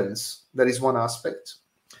guidance. That is one aspect.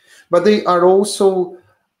 But they are also,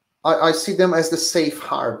 I see them as the safe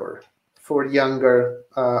harbor for younger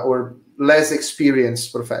or less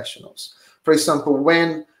experienced professionals. For example,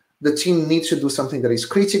 when the team needs to do something that is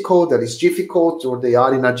critical, that is difficult, or they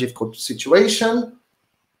are in a difficult situation,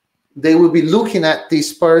 they will be looking at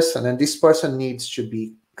this person, and this person needs to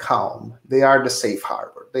be calm. They are the safe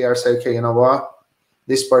harbor. They are saying, okay, you know what?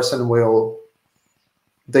 This person will,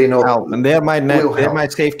 they know. Help. And they're my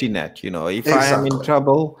safety net, If I am in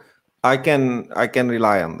trouble, I can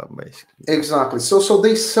rely on them basically. Exactly. So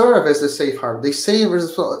they serve as the safe harbor. They say,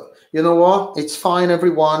 you know what? It's fine,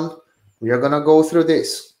 everyone. We are gonna go through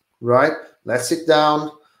this, right? Let's sit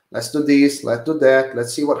down. Let's do this. Let's do that.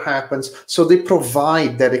 Let's see what happens. So they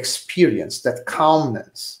provide that experience, that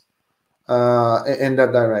calmness in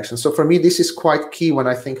that direction. So for me, this is quite key when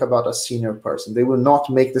I think about a senior person. They will not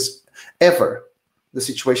make this ever the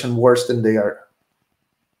situation worse than they are.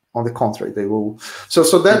 On the contrary, they will. So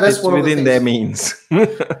that's one within of the their means.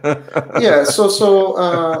 Yeah.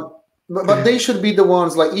 But they should be the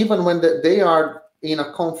ones, like, even when they are in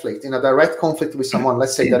a conflict, in a direct conflict with someone.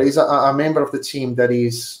 Let's say there is a member of the team that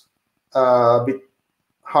is a bit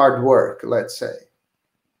hard work. Let's say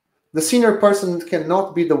the senior person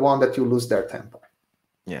cannot be the one that you lose their temper.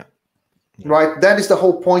 Yeah. Right. That is the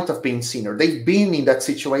whole point of being senior. They've been in that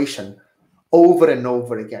situation over and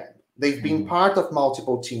over again. They've been part of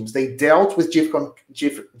multiple teams. They dealt with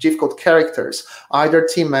difficult characters, either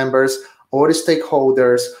team members or the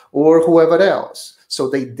stakeholders or whoever else. So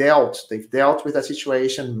they've dealt with a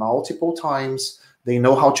situation multiple times. They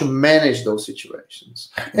know how to manage those situations.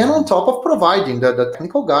 And on top of providing the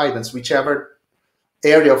technical guidance, whichever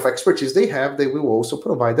area of expertise they have, they will also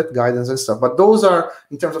provide that guidance and stuff. But those are,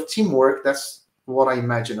 in terms of teamwork, that's what I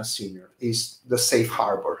imagine a senior is, the safe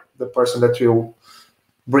harbor, the person that will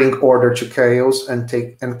bring order to chaos and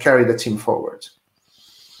carry the team forward.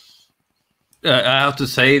 I have to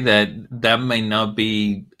say that may not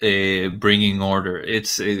be bringing order.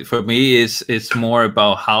 For me, it's more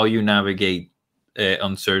about how you navigate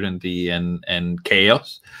uncertainty and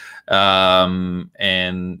chaos,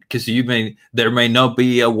 and because there may not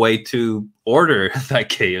be a way to order that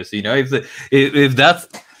chaos. You know, if that's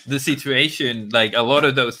the situation, like, a lot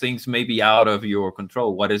of those things may be out of your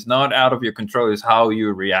control. What is not out of your control is how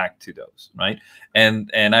you react to those, right?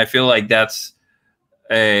 And I feel like that's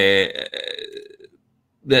a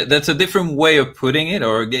different way of putting it,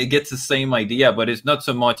 or it gets the same idea, but it's not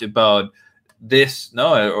so much about this,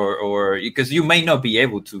 or because you may not be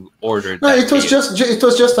able to order. No, it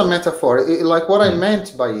was just a metaphor. Like what I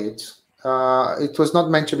meant by it. It was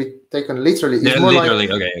not meant to be taken literally. It's more literally,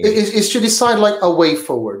 like, okay. It's to decide, like, a way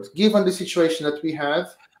forward. Given the situation that we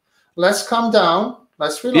have, let's calm down,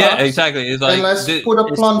 let's relax. Yeah, exactly. It's like, and let's put a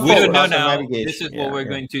plan forward. We don't know now. This is what we're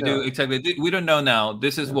going to do. Exactly. We don't know now.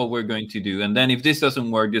 This is what we're going to do. And then if this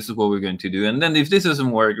doesn't work, this is what we're going to do. And then if this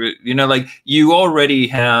doesn't work, you know, like, you already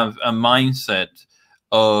have a mindset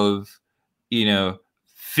of, you know,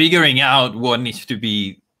 figuring out what needs to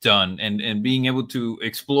be done and being able to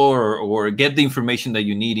explore or get the information that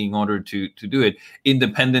you need in order to do it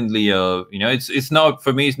independently of, you know, it's not,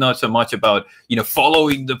 for me, it's not so much about, you know,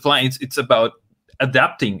 following the plan. It's about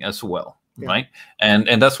adapting as well, right?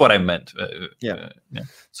 And that's what I meant.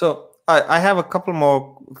 So I have a couple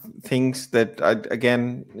more things that I,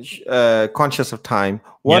 again, conscious of time.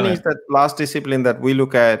 One is that last discipline that we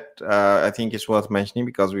look at, I think is worth mentioning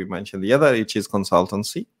because we mentioned the other, which is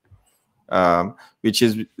consultancy. Which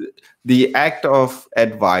is the act of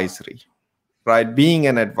advisory, right? Being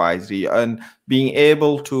an advisory and being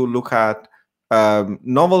able to look at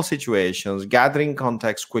novel situations, gathering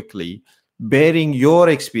context quickly, bearing your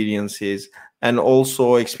experiences and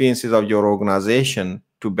also experiences of your organization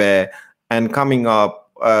to bear, and coming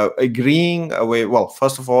up, agreeing away. Well,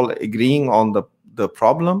 first of all, agreeing on the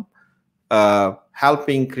problem,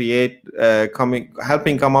 helping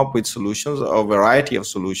come up with solutions, a variety of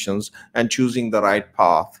solutions, and choosing the right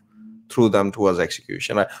path through them towards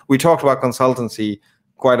execution. We talked about consultancy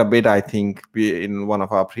quite a bit, I think, in one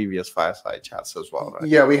of our previous fireside chats as well, right?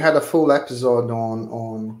 Yeah, we had a full episode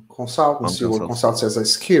on consultancy, or consultancy as a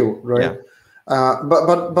skill, right? Yeah.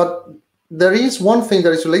 But there is one thing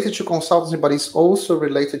that is related to consultancy, but it's also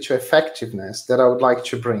related to effectiveness that I would like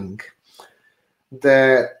to bring.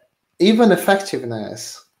 That even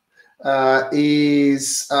effectiveness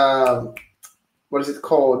is, what is it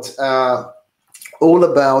called? All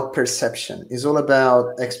about perception, is all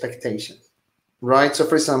about expectation, right? So,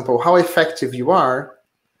 for example, how effective you are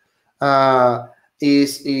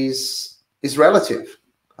is relative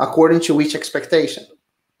according to which expectation.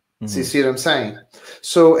 So you see what I'm saying?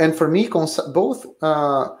 So, and for me, both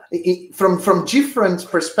from different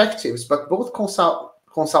perspectives, but both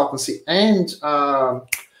consultancy and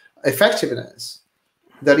effectiveness,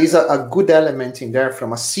 there is a good element in there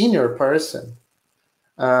from a senior person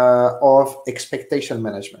of expectation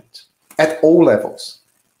management at all levels,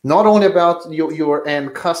 not only about your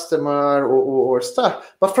end customer or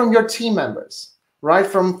stuff, but from your team members, right?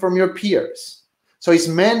 From your peers. So it's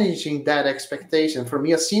managing that expectation. For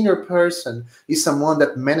me, a senior person is someone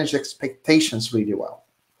that manages expectations really well.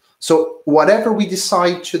 So whatever we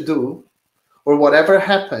decide to do or whatever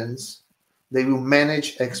happens, they will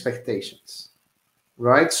manage expectations,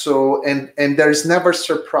 right? So, and there is never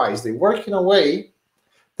surprise. They work in a way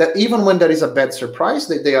that even when there is a bad surprise,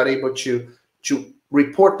 they are able to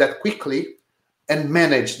report that quickly and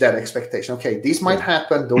manage that expectation. Okay, this might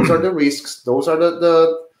happen. Those are the risks. Those are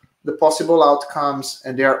the possible outcomes,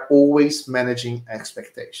 and they are always managing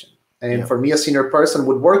expectation. And for me, a senior person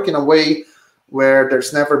would work in a way where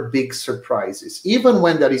there's never big surprises. Even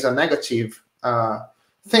when there is a negative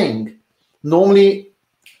thing, normally,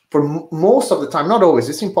 for most of the time, not always,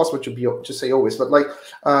 it's impossible to say always, but like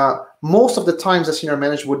most of the times a senior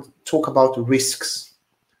manager would talk about risks.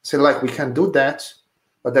 Say like, we can do that,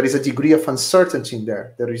 but there is a degree of uncertainty in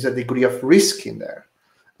there. There is a degree of risk in there.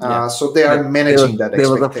 So they are managing that expectation.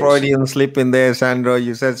 There was a Freudian slip in there, Sandro.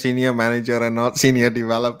 You said senior manager and not senior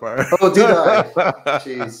developer. Oh, did I?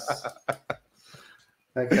 Jeez.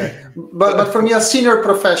 Okay. But for me, a senior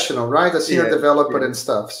professional, right? A senior developer and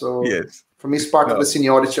stuff. So for me, it's part of the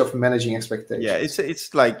seniority of managing expectations. Yeah,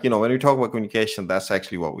 it's like, you know, when we talk about communication, that's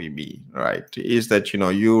actually what we mean, right? Is that, you know,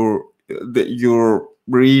 you're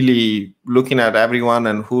really looking at everyone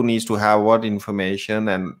and who needs to have what information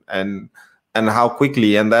and how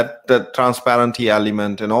quickly, and that the transparency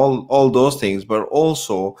element and all those things, but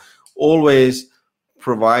also always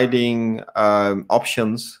providing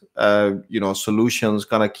options, you know, solutions,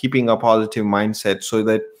 kind of keeping a positive mindset, so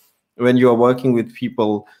that when you are working with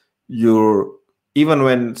people, even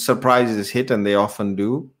when surprises hit, and they often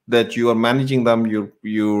do, that you are managing them. You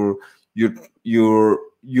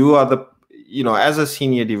are the, you know, as a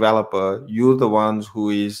senior developer, you're the ones who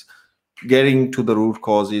is getting to the root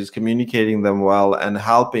causes, communicating them well, and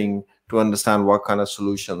helping to understand what kind of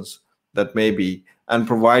solutions that may be, and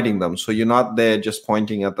providing them. So you're not there just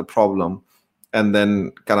pointing at the problem and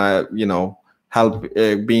then kind of, you know, help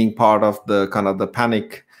being part of the kind of the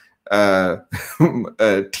panic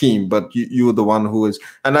team, but you're the one who is.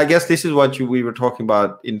 And I guess this is what we were talking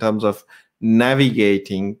about in terms of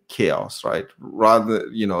navigating chaos, right? Rather,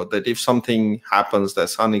 you know, that if something happens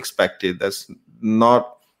that's unexpected, that's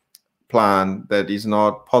not planned, that is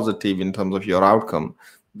not positive in terms of your outcome,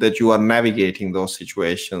 that you are navigating those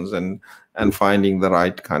situations and finding the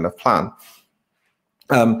right kind of plan.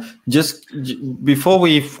 Just before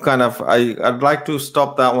we kind of, I'd like to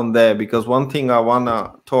stop that one there, because one thing I want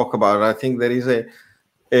to talk about, I think there is I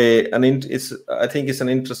think it's an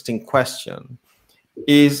interesting question,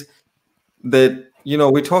 is that, you know,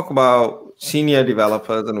 we talk about senior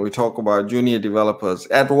developers and we talk about junior developers.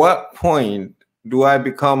 At what point do I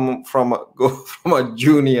go from a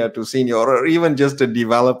junior to senior, or even just a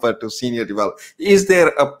developer to senior developer? Is there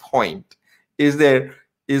a point? Is there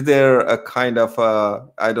a kind of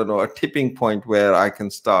I don't know, a tipping point where I can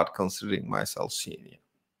start considering myself senior?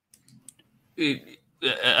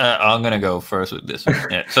 I'm gonna go first with this one.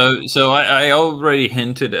 Yeah. So I already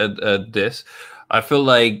hinted at this. I feel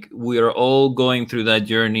like we are all going through that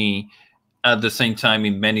journey at the same time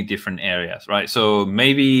in many different areas, right? So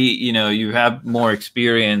maybe, you know, you have more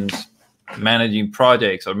experience managing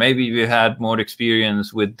projects, or maybe you had more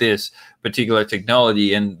experience with this particular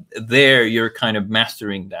technology, and there you're kind of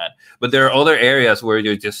mastering that. But there are other areas where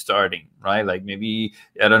you're just starting, right? Like maybe,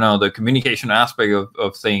 I don't know, the communication aspect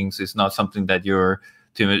of things is not something that you're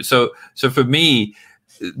too. So for me,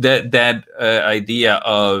 that idea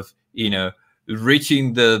of, you know,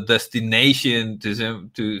 reaching the destination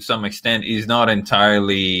to some extent is not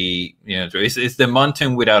entirely, you know, it's the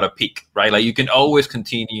mountain without a peak, right? Like you can always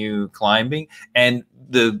continue climbing, and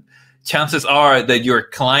the chances are that you're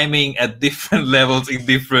climbing at different levels in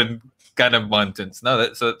different kind of mountains.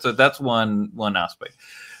 No, so that's one aspect.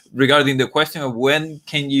 Regarding the question of when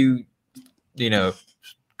can you know,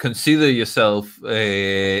 consider yourself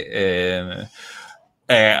going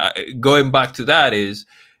back to that, is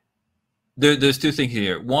there's two things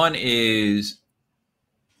here. One is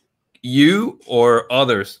you or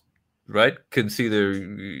others, right? Consider,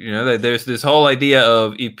 you know, that there's this whole idea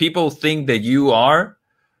of, if people think that you are,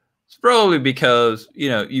 it's probably because, you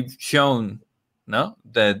know, you've shown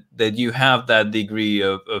that you have that degree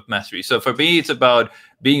of mastery. So for me, it's about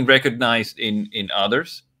being recognized in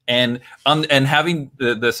others, and having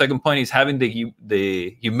the second point is having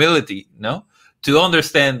the humility, to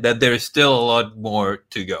understand that there is still a lot more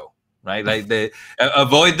to go. Right, like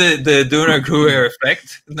avoid the Dunning-Kruger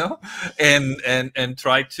effect, and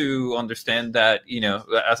try to understand that, you know,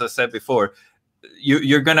 as I said before,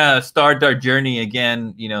 you're gonna start our journey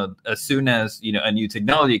again, you know, as soon as, you know, a new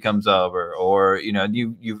technology comes over, or, you know,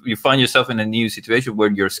 you find yourself in a new situation where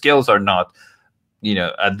your skills are not, you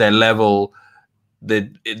know, at that level that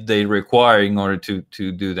they require in order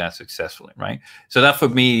to do that successfully, right? So that for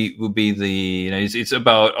me would be the, it's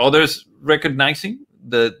about others recognizing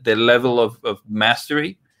the level of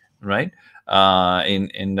mastery, right,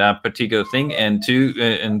 in that particular thing, and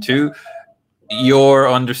two, your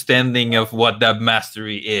understanding of what that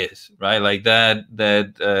mastery is, right? Like that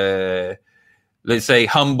let's say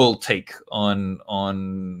humble take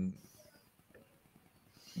on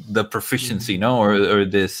the proficiency, or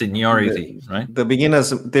the seniority, right? The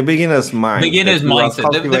beginner's mind. Beginner's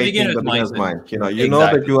mindset. The beginner's Mind. mindset. You know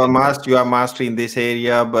that you are master in this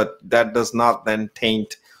area, but that does not then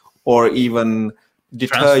taint or even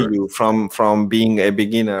deter you from being a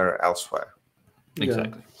beginner elsewhere.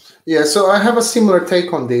 Exactly. Yeah, so I have a similar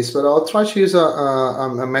take on this, but I'll try to use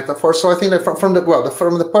a metaphor. So I think that from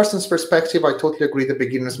the person's perspective, I totally agree. The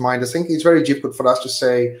beginner's mind. I think it's very difficult for us to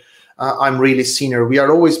say, I'm really senior. We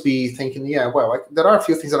are always be thinking, there are a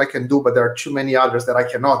few things that I can do, but there are too many others that I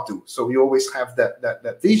cannot do. So we always have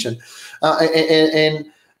that vision.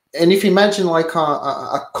 And if you imagine like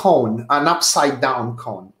a cone, an upside down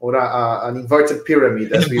cone, or an inverted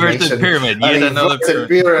pyramid, as we mentioned. Pyramid. Yet another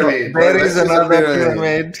pyramid. There is another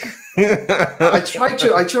pyramid. I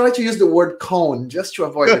try to use the word cone just to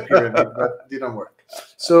avoid the pyramid, but it didn't work.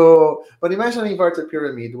 So, but imagine an inverted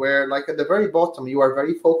pyramid where, like, at the very bottom, you are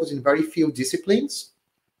very focused in very few disciplines.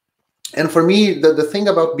 And for me, the thing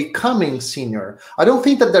about becoming senior, I don't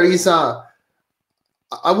think that there is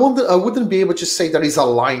I wouldn't be able to say there is a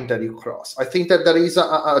line that you cross. I think that there is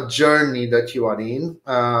a journey that you are in.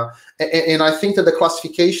 And I think that the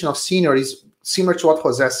classification of senior is similar to what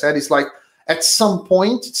Jose said. It's like, at some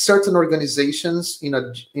point, certain organizations in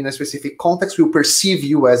a specific context will perceive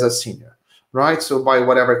you as a senior, right? So by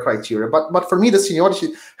whatever criteria. But for me, the seniority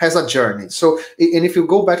has a journey. So, and if you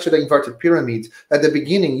go back to the inverted pyramid, at the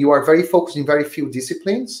beginning, you are very focused in very few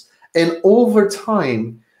disciplines. And over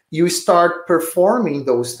time, you start performing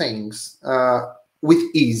those things with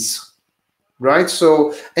ease, right?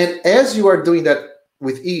 So, and as you are doing that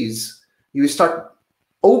with ease, you start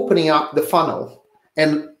opening up the funnel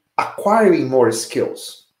and acquiring more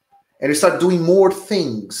skills, and you start doing more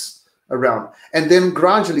things around. And then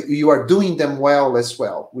gradually you are doing them well as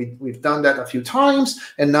well. We've done that a few times,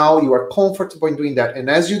 and now you are comfortable in doing that. And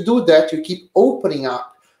as you do that, you keep opening up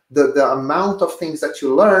the amount of things that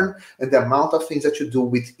you learn and the amount of things that you do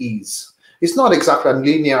with ease. It's not exactly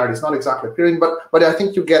linear, it's not exactly a period, but I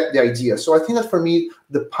think you get the idea. So I think that for me,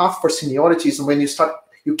 the path for seniority is when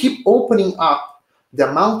you keep opening up the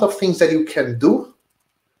amount of things that you can do,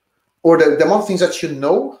 or the amount of things that you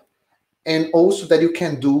know, and also that you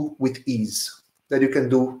can do with ease. That you can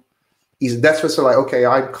do ease. That's what's like, okay,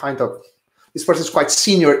 I'm this person is quite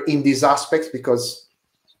senior in these aspects because,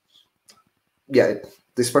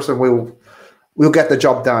 this person will get the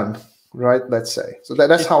job done, right? Let's say. So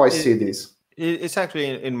that's how I see this. It's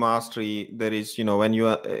actually in mastery. There is,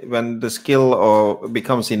 when the skill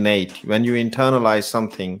becomes innate, when you internalize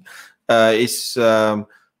something,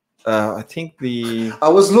 I think I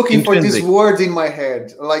was looking for this word in my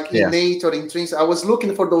head, like innate or intrinsic. I was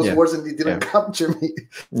looking for those words and it didn't capture me.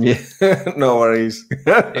 Yeah, no worries.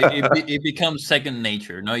 it becomes second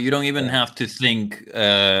nature. No, you don't even have to think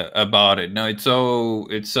about it. No, it's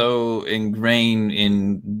so ingrained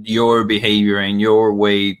in your behavior and your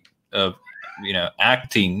way of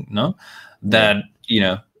acting. No, that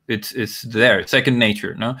it's there, second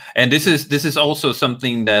nature. No, and this is also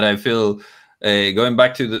something that I feel. Going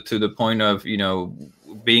back to the point of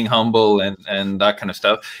being humble and that kind of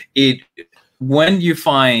stuff, when you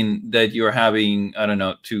find that you're having, I don't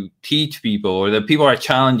know, to teach people, or that people are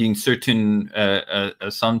challenging certain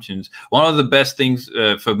assumptions, one of the best things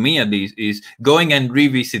for me at least is going and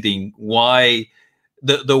revisiting why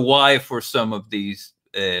the why for some of these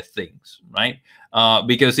things, right?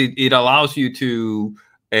 Because it allows you to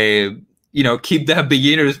keep that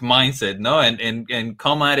beginner's mindset, no, and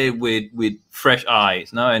come at it with fresh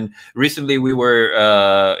eyes, no. And recently we were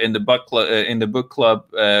in the book club,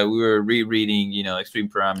 we were rereading, Extreme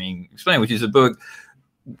Programming Explained, which is a book,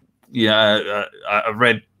 I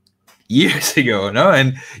read years ago, no,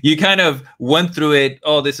 and you kind of went through it.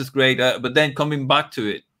 Oh, this is great, but then coming back to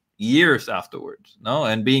it years afterwards, no,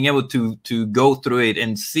 and being able to go through it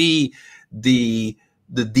and see the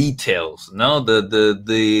details, no,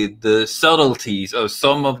 the subtleties of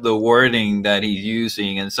some of the wording that he's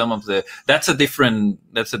using, and some of that's a different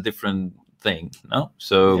thing, no.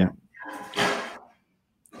 So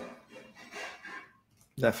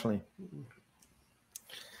definitely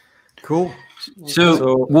cool.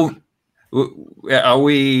 So are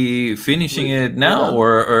we finishing it now,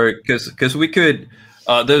 or because we could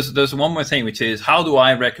there's one more thing, which is how do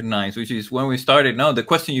I recognize? Which is when we started. No, the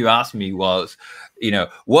question you asked me was,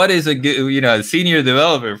 what is a good, senior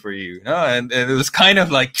developer for you? No, and it was kind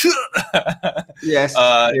of like, yes,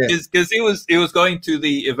 because it was going to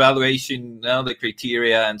the evaluation, the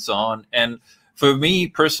criteria and so on. And for me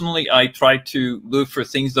personally, I try to look for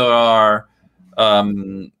things that are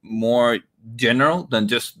more general than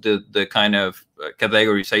just the kind of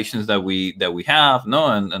categorizations that we have,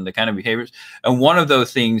 and the kind of behaviors. And one of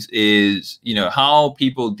those things is how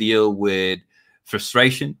people deal with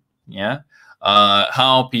frustration,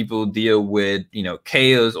 how people deal with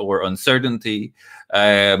chaos or uncertainty.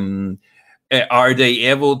 Are they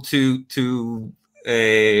able to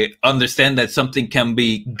understand that something can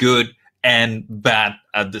be good and bad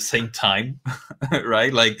at the same time,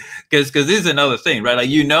 right? Like, because this is another thing, right?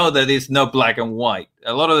 Like, that it's not black and white.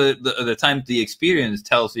 A lot of the time, the experience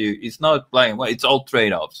tells you it's not black and white. It's all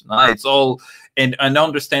trade-offs. Right? It's all, and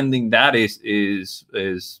understanding that is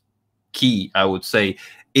key, I would say,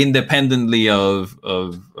 independently of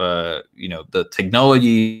the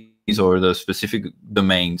technologies or the specific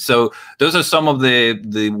domain. So those are some of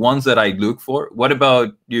the ones that I look for. What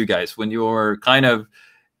about you guys when you're kind of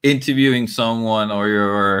interviewing someone, or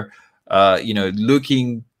you're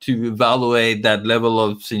looking to evaluate that level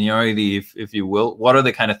of seniority, if you will? What are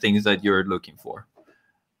the kind of things that you're looking for?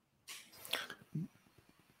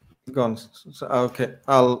 Gone. Okay,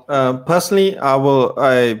 I'll personally,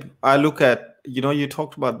 I look at, you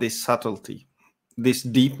talked about this subtlety, this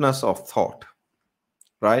deepness of thought,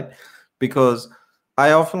 right? Because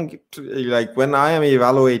I often get to, like, when I am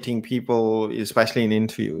evaluating people, especially in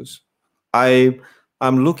interviews,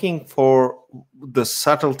 I'm looking for the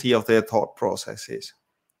subtlety of their thought processes,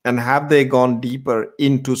 and have they gone deeper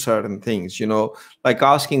into certain things, like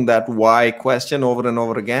asking that why question over and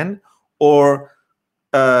over again, or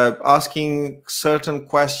asking certain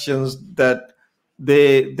questions that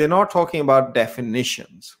they're not talking about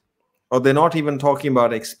definitions, or they're not even talking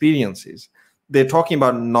about experiences. They're talking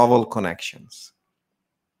about novel connections,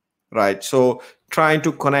 right? So trying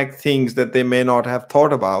to connect things that they may not have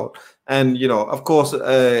thought about. And, of course,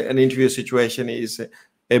 an interview situation is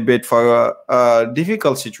a bit for a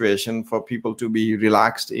difficult situation for people to be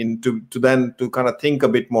relaxed into, to then to kind of think a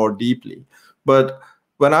bit more deeply. But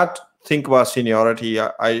when I think about seniority,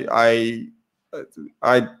 I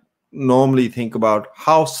normally think about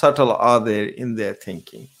how subtle are they in their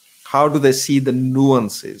thinking? How do they see the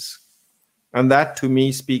nuances? And that, to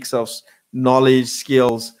me, speaks of knowledge,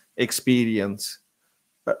 skills, experience,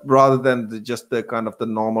 rather than just the kind of the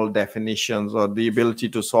normal definitions, or the ability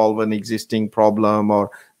to solve an existing problem,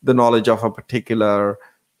 or the knowledge of a particular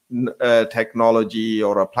technology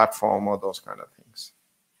or a platform, or those kind of things.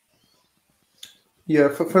 Yeah,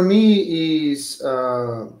 for me is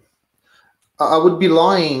I would be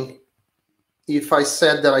lying if I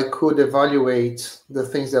said that I could evaluate the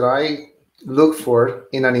things that I look for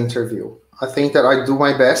in an interview. I think that I do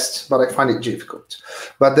my best, but I find it difficult.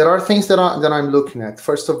 But there are things that I'm looking at.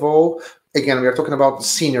 First of all, again, we are talking about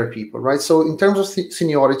senior people, right? So in terms of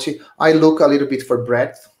seniority, I look a little bit for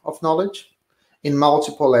breadth of knowledge in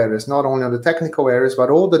multiple areas, not only on the technical areas, but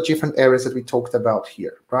all the different areas that we talked about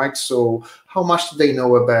here, right? So how much do they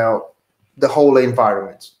know about the whole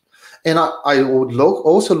environment? And I would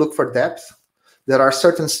also look for depth. There are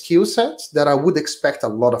certain skill sets that I would expect a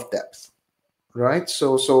lot of depth. Right,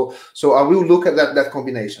 so I will look at that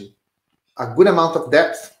combination, a good amount of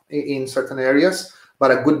depth in certain areas, but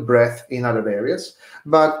a good breadth in other areas.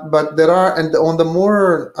 But there are, and on the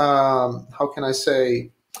more how can I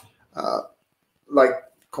say, like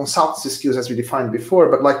consultancy skills as we defined before,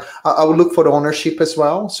 but like I would look for ownership as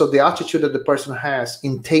well. So the attitude that the person has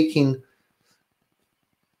in taking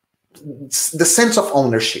the sense of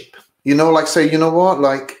ownership, like say, what,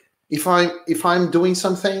 like if I'm doing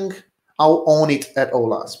something, I'll own it at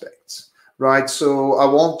all aspects, right? So I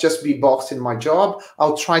won't just be boxed in my job.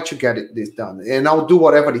 I'll try to get this done, and I'll do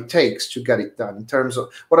whatever it takes to get it done. In terms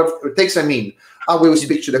of whatever it takes, I will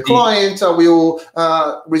speak to the client. I will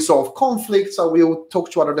resolve conflicts. I will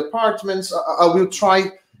talk to other departments. I will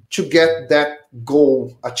try to get that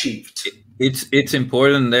goal achieved. It's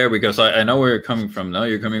important there, because I know where you're coming from. Now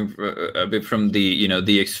you're coming a bit from the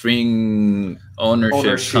the extreme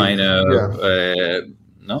ownership kind of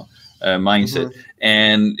mindset. Mm-hmm.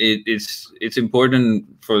 And it's important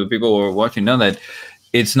for the people who are watching know that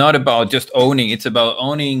it's not about just owning, it's about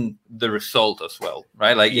owning the result as well,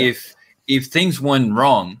 right? Like if things went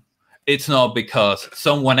wrong, it's not because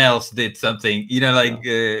someone else did something,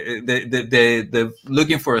 the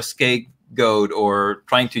looking for a scapegoat or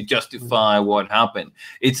trying to justify what happened.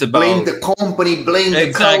 It's about blame the company, blame the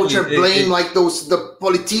Exactly. culture, blame like the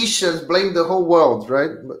politicians, blame the whole world,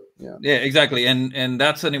 right? But, yeah, exactly, and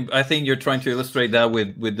that's I think you're trying to illustrate that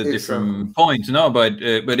with the different Exactly. points, no, but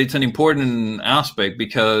it's an important aspect,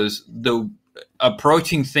 because the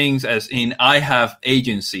approaching things as in I have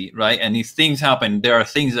agency, right? And if things happen, there are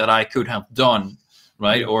things that I could have done,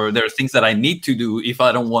 right? Yeah. Or there are things that I need to do if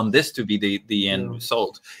I don't want this to be the end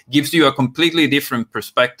result. Gives you a completely different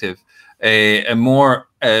perspective, a more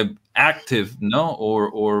active, no,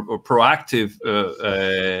 or proactive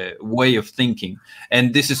way of thinking.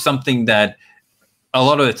 And this is something that a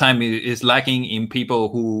lot of the time is lacking in people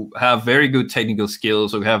who have very good technical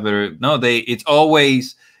skills, or have it's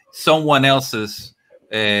always someone else's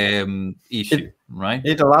issue, right?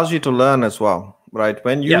 It allows you to learn as well, right?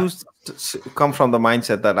 When you come from the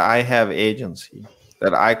mindset that I have agency,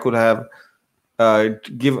 that I could have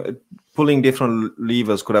pulling different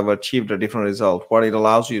levers could have achieved a different result. What it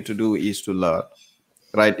allows you to do is to learn,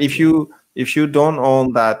 right? If you don't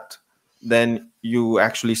own that, then you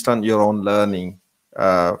actually stunt your own learning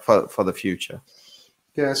for the future.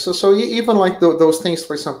 Yeah, so even like those things,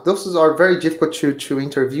 for example, those are very difficult to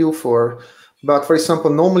interview for. But for example,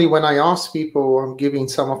 normally when I ask people, I'm giving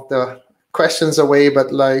some of the questions away,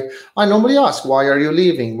 but like I normally ask, why are you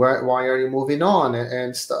leaving? Why are you moving on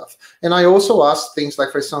and stuff? And I also ask things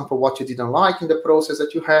like, for example, what you didn't like in the process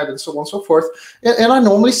that you had, and so on and so forth. And I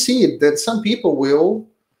normally see that some people will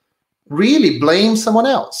really blame someone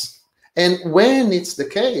else. And when it's the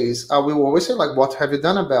case, I will always say, like, what have you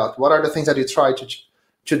done about? What are the things that you try to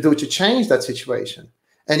do to change that situation?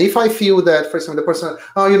 And if I feel that, for example, the person,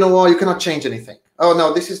 oh, you know what, you cannot change anything. Oh,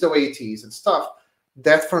 no, this is the way it is and stuff.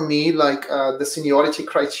 That for me, like the seniority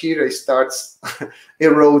criteria starts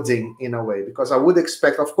eroding in a way, because I would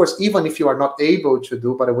expect, of course, even if you are not able to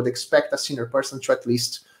do, but I would expect a senior person to at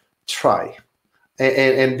least try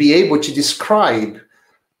and be able to describe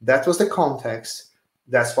that was the context.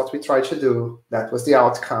 That's what we tried to do. That was the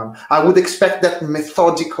outcome. I would expect that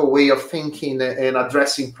methodical way of thinking and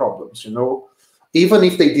addressing problems, you know, even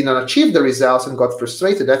if they didn't achieve the results and got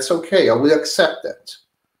frustrated, that's okay. I will accept that.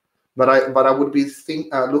 But I would be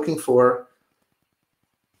looking for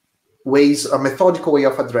ways, a methodical way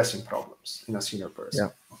of addressing problems in a senior person.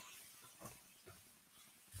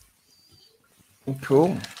 Yeah.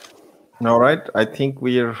 Cool. All right. I think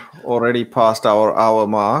we're already past our hour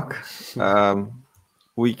mark.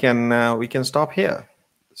 We can stop here.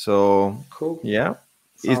 So cool. Yeah.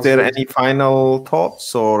 Sounds Is there good. any final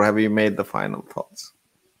thoughts, or have you made the final thoughts?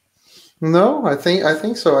 No, I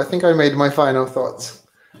think so. I think I made my final thoughts.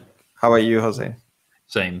 How about you, Jose?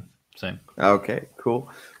 Same. Okay, cool.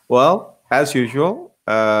 Well, as usual,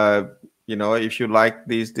 if you like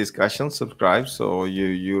these discussions, subscribe so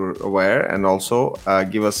you're aware, and also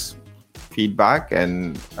give us feedback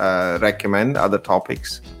and recommend other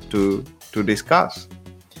topics to discuss.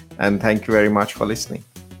 And thank you very much for listening.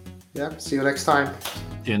 Yeah, see you next time.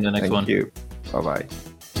 See you in the next one. Thank you. Bye-bye.